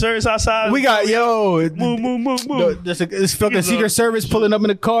your private service outside. We got move. This fucking Secret Service pulling up in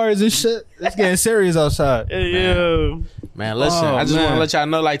the cars and shit. It's getting serious outside. Hey, yeah. Man, listen, Oh, I just want man. to let y'all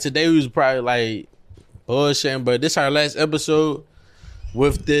know, like, today we was probably, like, bullshitting, but this our last episode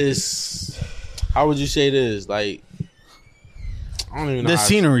with this, how would you say this? Like, I don't even know. This how-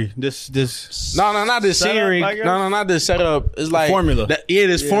 scenery. This. No, not this Setup, scenery. I guess? No, not this setup. It's like formula.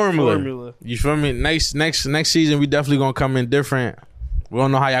 This formula. formula. You feel me? Next season, we definitely gonna come in different. We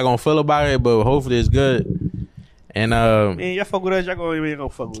don't know how y'all gonna feel about it, but hopefully it's good. And Man, y'all fuck with us, y'all gonna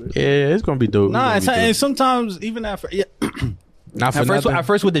fuck with it. yeah, it's gonna be dope. Nah, It's gonna be and dope. sometimes even after. Yeah. Not for At first,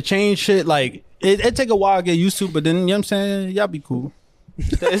 nothing. with the change shit, like it take a while to get used to, but then you know what I'm saying, y'all be cool.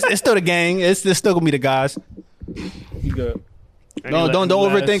 It's still the gang. It's still gonna be the guys. You good? Don't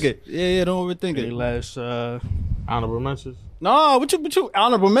overthink it. Yeah, don't overthink Any it. last Honorable mentions. No, what you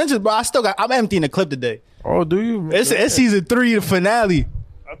honorable mentions, bro? I'm emptying the clip today. Oh, do you? It's season 3, the finale.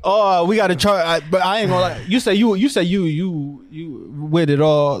 Oh, we got to try, but I ain't gonna lie. You say you with it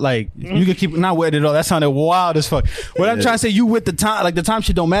all. Like you can keep not with it all. That sounded wild as fuck. What I'm trying to say, you with the time. Like the time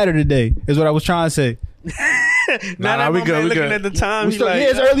shit don't matter today. Is what I was trying to say. Nah, we good. We looking good. at the time. We He still, like, yeah,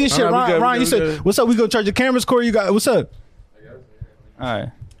 it's early as shit. Nah, we good, Ron, we you good, said, we good. "What's up? We gonna charge the cameras, Corey. You got what's up?" All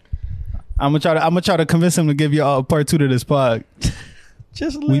right. I'm gonna try to convince him to give you a part 2 to this pod.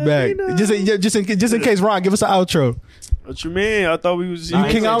 Just We let back. me know. Just in case, Ron, give us an outro. What you mean? I thought we was. You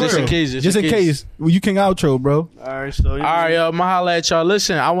king outro. just in case, Just in case. Well, you king outro, bro. All right, so All right, yo, I'ma holla at y'all.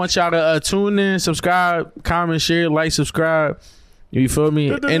 Listen, I want y'all to tune in, subscribe, comment, share, like, subscribe. You feel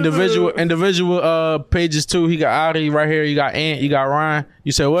me? Individual pages too. He got Adi right here. You got Ant. You got Ryan.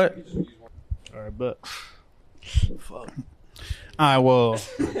 You said what? All right, but All right, well,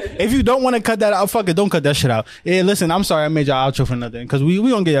 if you don't want to cut that out, fuck it, don't cut that shit out. Yeah, listen, I'm sorry I made y'all outro for nothing, because we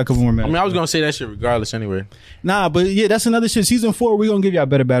gonna get y'all a couple more I minutes. mean, I was gonna say that shit regardless anyway. Nah, but yeah, that's another shit. Season 4, we gonna give y'all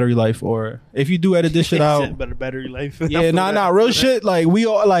better battery life, or if you do edit this shit out. better battery life. Yeah, nah, real shit. Like we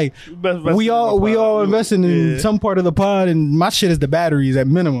all we all investing in some part of the pod, and my shit is the batteries at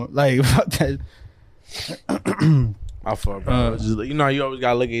minimum. Like fuck that. I fuck, bro. Just, you know, you always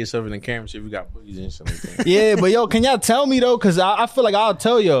gotta look at yourself in the camera, see if you got boogies and shit like that. Yeah, but yo, can y'all tell me though? Cause I feel like I'll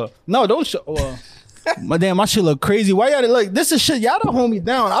tell y'all. No, don't show. Well, my shit look crazy. Why y'all look? This is shit. Y'all don't hold me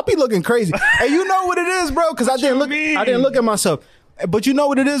down. I'll be looking crazy. And you know what it is, bro? Cause I didn't look at myself. But you know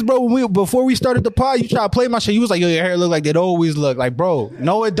what it is, bro? Before we started the pod, you try to play my shit. You was like, yo, your hair look like it always look. Like, bro,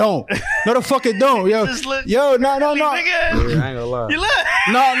 no, it don't. No, the fuck it don't. Yo, no. I ain't gonna lie. You look.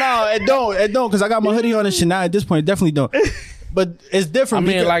 No, it don't. Because I got my hoodie on and shit. Now at this point, it definitely don't. But it's different.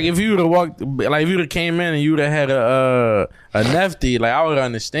 I mean, like if you would have walked, like if you would have came in and you would have had a nefty, like I would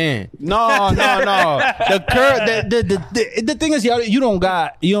understand. No. The thing is, y'all, you don't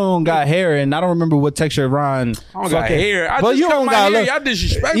got hair, and I don't remember what texture Ron. I don't got hair. But you don't got hair. Y'all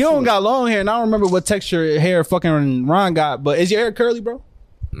disrespectful. You don't got long hair, and I don't remember what texture hair fucking Ron got. But is your hair curly, bro?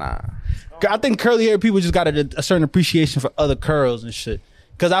 Nah. I think curly hair people just got a certain appreciation for other curls and shit.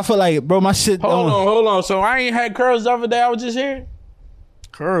 Cause I feel like, bro, my shit. Hold on. So I ain't had curls the other day. I was just here.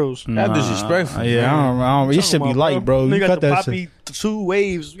 Curls. That's disrespectful. Yeah, I don't. It should be light, bro. You cut got the that poppy shit. 2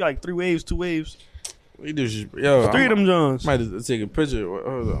 waves. You got like 3 waves, 2 waves. We do just, yo, 3 of them Johns. Might just take a picture.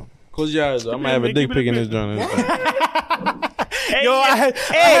 Hold on. Close your eyes. I might have a dick pic in this joint.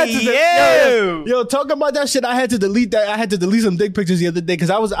 Yo, talking about that shit, I had to delete that. I had to delete some dick pictures the other day because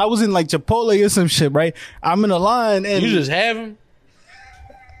I was in like Chipotle or some shit, right? I'm in a line and you just have them.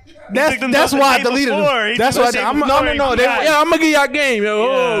 That's why I deleted them. That's why I'm gonna give y'all game,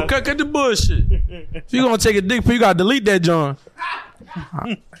 yo. Yeah. Cut the bullshit. If you gonna take a dick pic, you gotta delete that joint.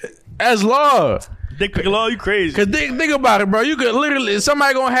 That's law. Dick pic law, you crazy. Cause think about it, bro. You could literally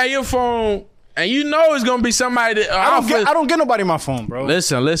somebody gonna have your phone. And you know it's gonna be somebody that I don't get nobody my phone, bro.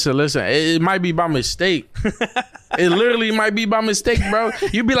 Listen. It might be by mistake. It literally might be by mistake, bro.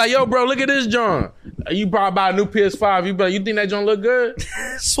 You be like, yo, bro, look at this John. You probably buy a new PS5. You be like, you think that John look good?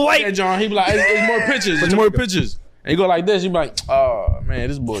 Swipe. That John. He be like, it's more pictures. It's more pictures. And you go like this. You be like, oh man,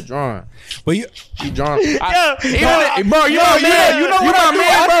 this boy drawing. But he drawing. bro, you know what my I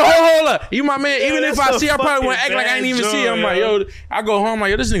man, do? bro. Hold up. You my man. Even if I that's see, I a probably won't act fucking like I ain't even see him. I'm like, yo, I go home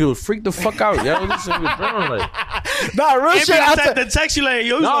like, yo, this nigga was freaked the fuck out. Yo, this nigga drawing like. Nah, real shit. I type the text you like,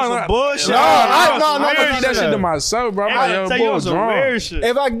 yo, you on some bullshit. No, I keep that shit to myself, bro. I'm like, yo, boy, drawing.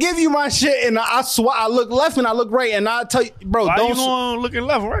 If I give you my shit and I swear I look left and I look right and I tell you, bro, Why don't you going looking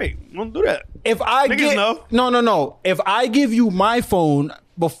left and right? Don't do that. If I Niggas know. No. If I give you my phone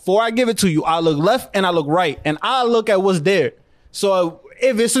before I give it to you, I look left and I look right and I look at what's there. So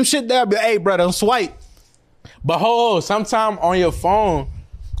if it's some shit there, I'll be, hey, brother, don't swipe. But hold, sometime on your phone,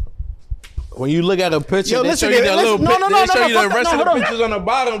 when you look at a picture, Yo, they listen, show you the listen, little no, no, no, they show no, you no, the rest no, of the hold on. pictures on the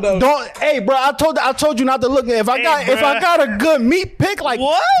bottom though. Don't, hey, bro, I told you not to look. If I got a good meat pick, like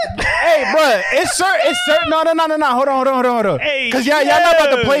What? Hey, bro, it's certain. No. Hold on. Hey, Cause y'all not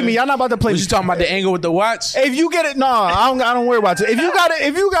about to play me. Y'all not about to play Was me. you talking about the angle with the watch? If you get it, no, I don't worry about it. If you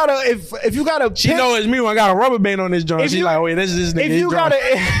got a, She know it's me when I got a rubber band on this joint. She like, wait, this nigga. If you got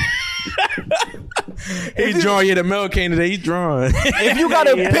He's drawing you the milk cane today. He's drawing. If you got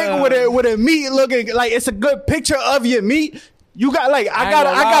a pic with a meat looking like it's a good picture of your meat, you got like I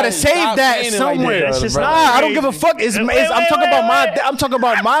gotta save Stop that saying it somewhere. like that, Nah, brother. I don't give a fuck. I'm talking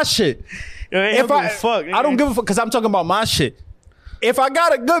about my shit. I don't give a fuck because I'm talking about my shit. If I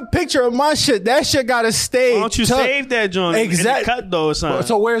got a good picture of my shit, that shit gotta stay. Why don't you save that joint? Exactly. Cut though or something.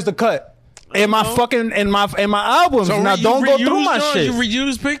 So where's the cut? In my fucking in my albums. So now don't go through my shit. You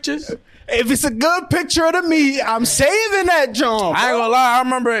reuse pictures? If it's a good picture of the meat, I'm saving that joint. I ain't gonna lie. I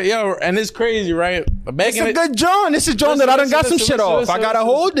remember, yo, and it's crazy, right? Back It's a good joint. This is joint that I done got some shit off. I gotta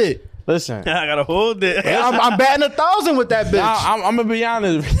hold it. Listen, I gotta hold it. I'm batting 1,000 with that bitch. I'm gonna be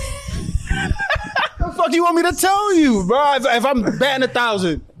honest. What the fuck you want me to tell you, bro? If I'm batting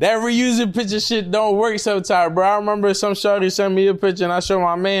 1,000. That reusing picture shit don't work sometimes, bro. I remember some shorty sent me a picture and I showed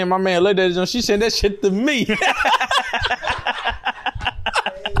my man. My man looked at it and she sent that shit to me.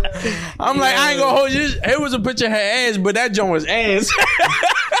 I'm like, I ain't gonna hold you. It was a picture of her ass, but that joint was ass.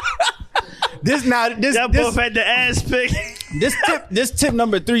 That both had the ass pic. This tip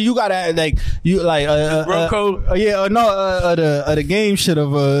number 3, you gotta the game shit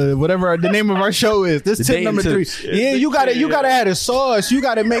of whatever the name of our show is. This tip number 3. Yeah, you gotta add a sauce. You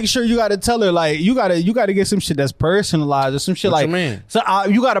gotta make sure you gotta tell her like you gotta get some shit that's personalized or some shit What like. you mean? So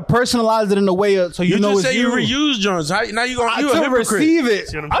you gotta personalize it in a way so you know just it's say you reuse joints. Now you a to hypocrite. receive it.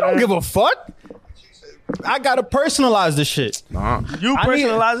 See what I'm I don't saying? give a fuck. I gotta personalize the shit. Nah. You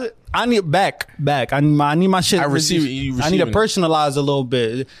personalize it? I need back. I need my shit. I receive it. You I need to receiving it. personalize a little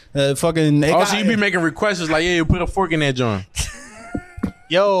bit. Also, you be making requests like, yeah, you put a fork in that joint.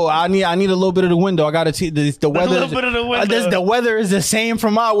 Yo, I need a little bit of the window. I gotta see the weather. little bit of the window. The weather is the same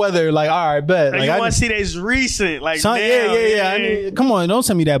from my weather. Like, all right, bet. Like, you want to see that's recent. Like, Son, yeah. I need, come on, don't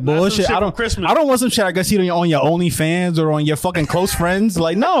send me that bullshit. shit I don't. for Christmas. I don't want some shit I can see on your OnlyFans or on your fucking close friends.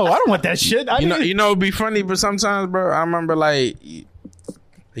 Like, no, I don't want that shit. You know, it'd be funny, but sometimes, bro, I remember like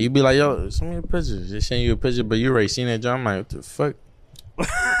You be like, yo, send me a picture. Just send you a picture, but you already seen that joint. I'm like, what the fuck?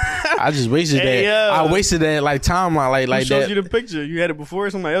 I just wasted that. I wasted that like timeline, like showed that. You the picture. You had it before.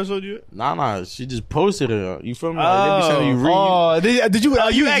 Somebody else showed you it. Nah. She just posted it. You feel me? Like, they be you read. Oh, did you?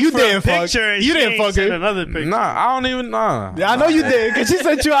 You didn't fuck. You didn't fuck it. Another picture. Nah, I don't even. Nah. Yeah, I know you did because she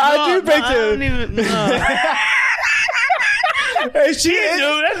sent you an IG picture. I don't even. Hey, she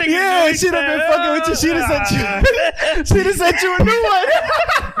done been fucking with you. She done sent you. She done sent you a new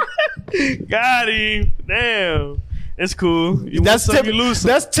one. Got him. Damn. It's cool. That's tip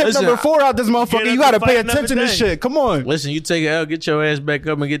number 4 out this motherfucker. You gotta pay attention to shit. Come on. Listen, you take it out, get your ass back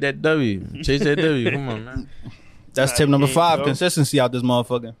up and get that W. Chase that W. Come on, man. That's tip number 5. Consistency out this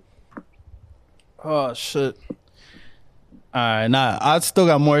motherfucker. Oh shit. All right, nah, I still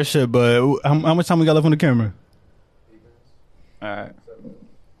got more shit, but how much time we got left on the camera? All right.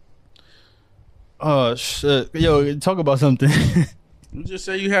 Oh shit, yo, talk about something. You just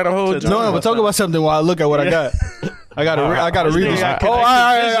say you had a whole. No, but talk about something while I look at what I got. I gotta read this. Oh, all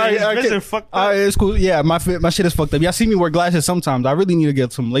right, it's cool. Yeah, my shit is fucked up. Y'all see me wear glasses sometimes. I really need to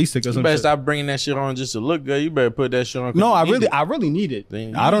get some LASIK or something. You better stop bringing that shit on just to look good. You better put that shit on. No, I really need it.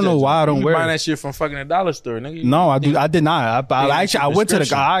 I don't know why I don't wear it. Buying that shit from fucking a dollar store, nigga. No, I did not. I went to the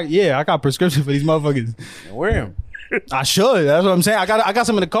guy. Yeah, I got prescription for these motherfuckers. Wear them. I should. That's what I'm saying. I got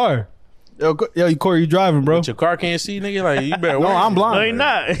some in the car. Yo, Corey, you driving, bro? But your car can't see, nigga. Like you better. No, I'm blind. No, he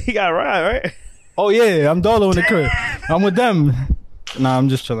not. He got a ride, right? Oh yeah, I'm Dolo in the crib. I'm with them. Nah, I'm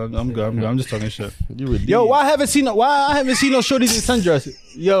just chilling. I'm good. I'm just talking shit. Yo, why I haven't seen no shorties in sundresses?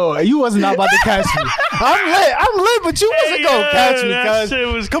 Yo, you wasn't about to catch me. I'm lit, but you wasn't gonna catch me,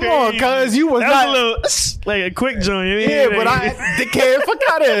 cuz. Come on, cuz you was not a little like a quick joint. Yeah, but dickhead, fuck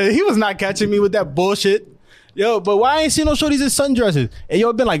out of here. He was not catching me with that bullshit. Yo, but why I ain't seen no shorties in sundresses? And yo,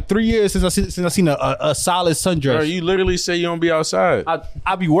 it been like 3 years since I seen a solid sundress. Bro, you literally say you don't be outside.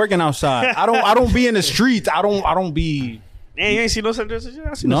 I be working outside. I don't be in the streets. I don't be. Man, you ain't seen no sundresses yet?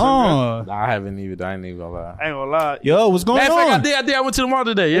 I seen no. Sundresses. Nah, I haven't even. I ain't even gonna lie. I ain't gonna lie. Yo, what's going on? I did. I went to the mall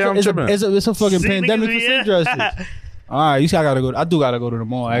today. Yeah, I'm tripping. It's a fucking pandemic for sundresses. All right, you see, I gotta go to the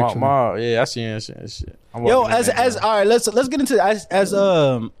mall. Actually, mall. Yeah, I seen that shit. Yo, as all right, let's get into as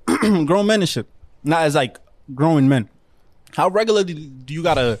grown men and shit, not as like grown men. How regularly do you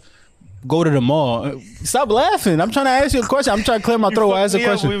gotta go to the mall? Stop laughing. I'm trying to ask you a question. I'm trying to clear my throat. Ask a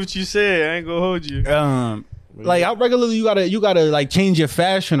question. With what you said, I ain't gonna hold you. Like how regularly you gotta like change your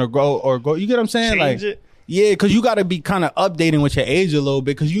fashion or go. You get what I'm saying? Change it. Yeah, because you gotta be kind of updating with your age a little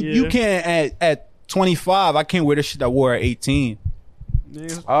bit. Because you can't at 25. I can't wear the shit I wore at 18. Yeah.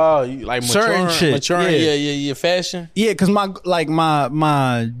 Oh, you like certain shit. Maturing, yeah, fashion. Yeah, because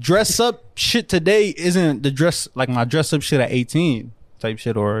my dress up shit today isn't the dress like my dress up shit at 18 type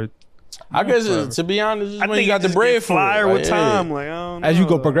shit or. I guess to be honest, when you got the bread for flyer it, with time, like I don't know. As you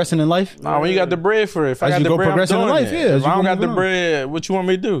go progressing in life. Nah, when you got the bread for it. If I got the bread, progressing in life, yeah. If I don't got the bread, what you want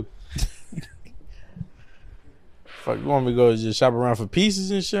me to do? Fuck, you want me to go just shop around for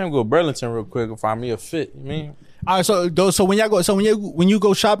pieces and shit? I'm go to Burlington real quick and find me a fit. You mean? All right, so when you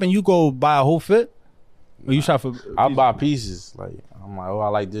go shopping, you go buy a whole fit, or you shop for? I buy pieces. Like I'm like, oh, I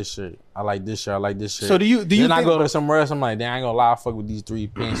like this shirt. I like this shirt. I like this shirt. So do you? Then I go to somewhere else. I'm like, damn, I ain't gonna lie. I fuck with these 3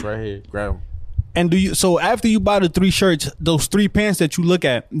 pants right here. Grab them. And do you? So after you buy the 3 shirts, those 3 pants that you look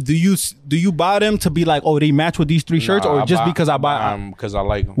at, do you buy them to be like, oh, they match with these 3 shirts, or just because I buy them because I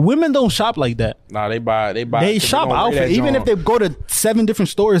like them? Women don't shop like that. Nah, they buy. They shop outfit. Even if they go to 7 different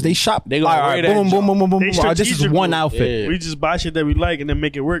stores, they shop. They gonna wear that boom. This is one outfit. Yeah. We just buy shit that we like and then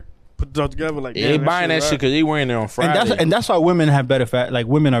make it work. Put it all together. Like they buying that shit because they wearing it on Friday. And that's why women have better fat. Like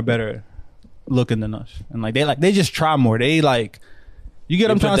women are better looking than us, and they just try more. They like. You get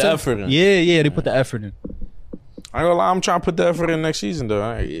what I'm trying to say? Effort in. Yeah, they put the effort in. I ain't gonna lie, I'm trying to put the effort in next season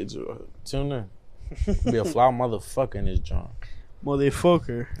though. Tune in. Be a fly motherfucker in this joint.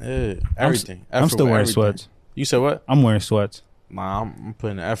 Motherfucker. Yeah, everything. I'm still wearing sweats. You said what? I'm wearing sweats. Nah, I'm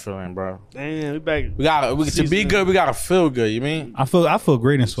putting the effort in, bro. Damn, we back. To be good, we gotta feel good. You mean? I feel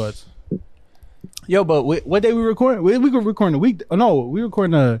great in sweats. Yo, but what day we recording? We could record a week. Oh, no, we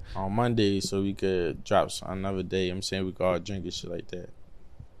recording on Monday, so we could drop another day. I'm saying we could all drink and shit like that.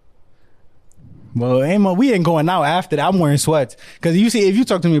 Well, we ain't going out after that. I'm wearing sweats because if you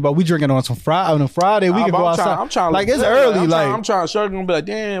talk to me about we drinking on a Friday, we can go outside. I'm trying like it's early. I'm trying to show gonna be like,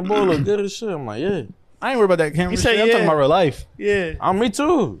 damn, boy, look good as shit. I'm like, yeah. I ain't worried about that camera. I'm talking about real life. Yeah, me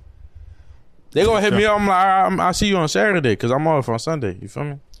too. They gonna hit me up. I'm like, I'll see you on Saturday because I'm off on Sunday. You feel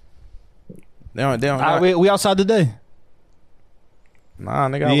me? They don't. We outside today. Nah,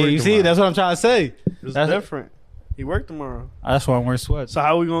 nigga. I work you see, that's what I'm trying to say. It's different. He worked tomorrow. That's why I'm wearing sweats. So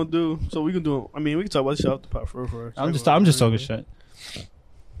how we gonna do? So we can do. I mean, we can talk about the shit off the pot for. I'm just talking shit.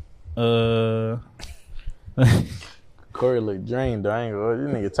 Corey look drained. I ain't gonna.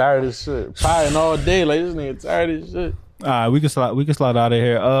 This nigga tired of this shit. Pieing all day. Like this nigga tired of this shit. All right, we can slide out of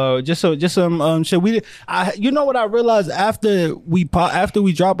here. Just some shit. You know what I realized after we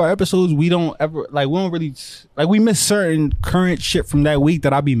drop our episodes, we don't really we miss certain current shit from that week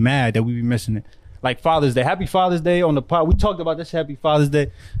that I be mad that we be missing it. Like Father's Day. Happy Father's Day on the pod. We talked about this. Happy Father's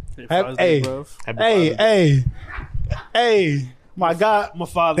Day. Hey. My God, my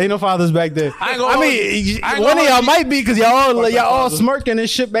father. Ain't no fathers back there. I mean, one of y'all might be because y'all all smirking and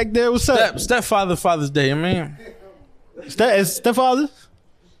shit back there. What's up? Stepfather Father's Day, I mean. Stepfather?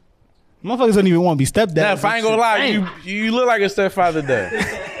 Motherfuckers don't even want to be stepdad. Now, if I ain't gonna lie, you look like a stepfather dad.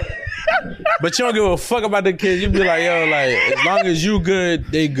 But you don't give a fuck about the kids. You be like, yo, like, as long as you good,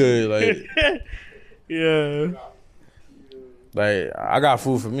 they good. Like, yeah. Like, I got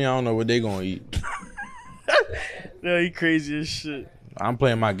food for me. I don't know what they gonna eat. No, you crazy as shit. I'm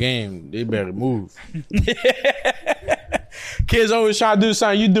playing my game. They better move. Kids always try to do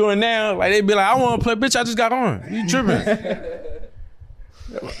something you doing now. Like, they be like, I want to play. Bitch, I just got on. You tripping.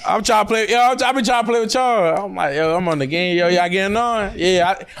 I'm trying to play. Yo, I been trying to play with y'all. I'm like, yo, I'm on the game. Yo, y'all getting on?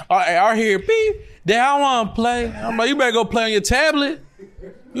 Yeah, I hear beep. Dad, I want to play. I'm like, you better go play on your tablet.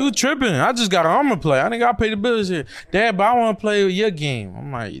 You tripping. I just got on. I'm going to play. I think I'll pay the bills here. Dad, but I want to play your game.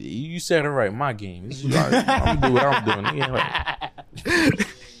 I'm like, you said it right. My game. I'm going to do what I'm doing.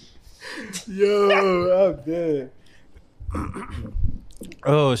 Yo, I'm dead.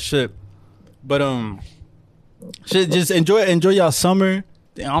 Oh, shit. But, just enjoy y'all summer.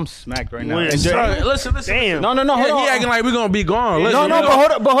 Damn, I'm smacked right now. Listen. Damn. No, hold on. He acting like we're gonna be gone. Listen,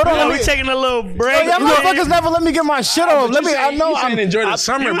 but hold on. We taking a little break. Y'all motherfuckers never let me get my shit off. I'm enjoy the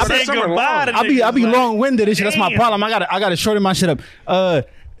summer. I say goodbye to I be long-winded and shit. That's my problem. I gotta shorten my shit up.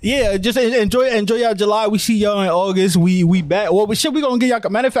 Yeah, just enjoy y'all July. We see y'all in August. We back. Well, we gonna give y'all.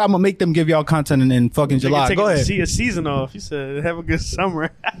 Matter of fact, I'm gonna make them give y'all content in fucking July. Go ahead. See a season off. You said have a good summer.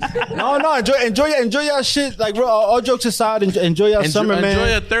 No. Enjoy y'all shit. Like, bro, all jokes aside, enjoy y'all summer, man.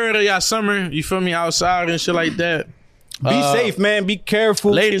 Enjoy a third of y'all summer. You feel me? Outside and shit like that. Be safe, man. Be careful.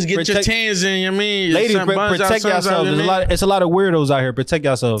 Ladies, get your tans in. You know what I mean? Ladies, protect yourselves. It's a lot of weirdos out here. Protect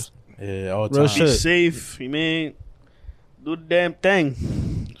yourselves. Yeah, all the real time. shit. Be safe. You mean? Do the damn thing.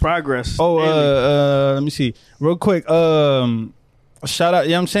 Progress. Oh, let me see. Real quick. Shout out.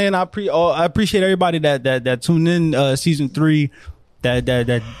 You know what I'm saying? I appreciate everybody that tuned in season 3,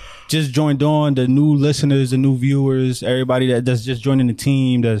 that just joined on, the new listeners, the new viewers, everybody that's just joining the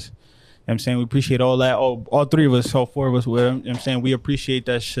team. You know what I'm saying? We appreciate all that. All 3 of us, all 4 of us. You know what I'm saying? We appreciate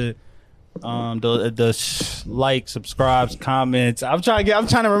that shit. The like, subscribes, comments. I'm trying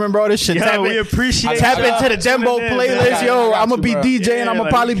to remember all this shit. We appreciate. Tap into the Dembo playlist, yo. I'm gonna be DJing. I'm gonna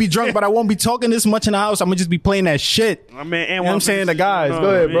probably be drunk, but I won't be talking this much in the house. I'm gonna just be playing that shit. I mean, you know what I'm saying? The guys, go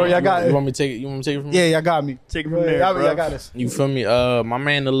ahead, bro. Y'all got it. You want me to take it? You want me to take it from Yeah, y'all got me. Take it from there, bro. Y'all got us. You feel me? My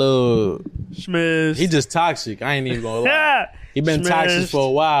man, the little Schmiz. he just toxic. I ain't even gonna lie. He been toxic for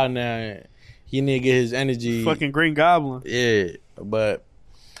a while now. He need to get his energy. Fucking Green Goblin. Yeah, but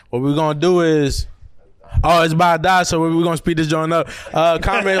what we're gonna do is. Oh, it's about to die, so we're going to speed this joint up.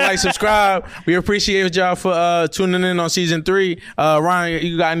 Comment, like, subscribe. We appreciate y'all for tuning in on season 3. Ryan,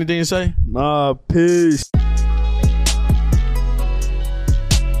 you got anything to say? Nah, peace.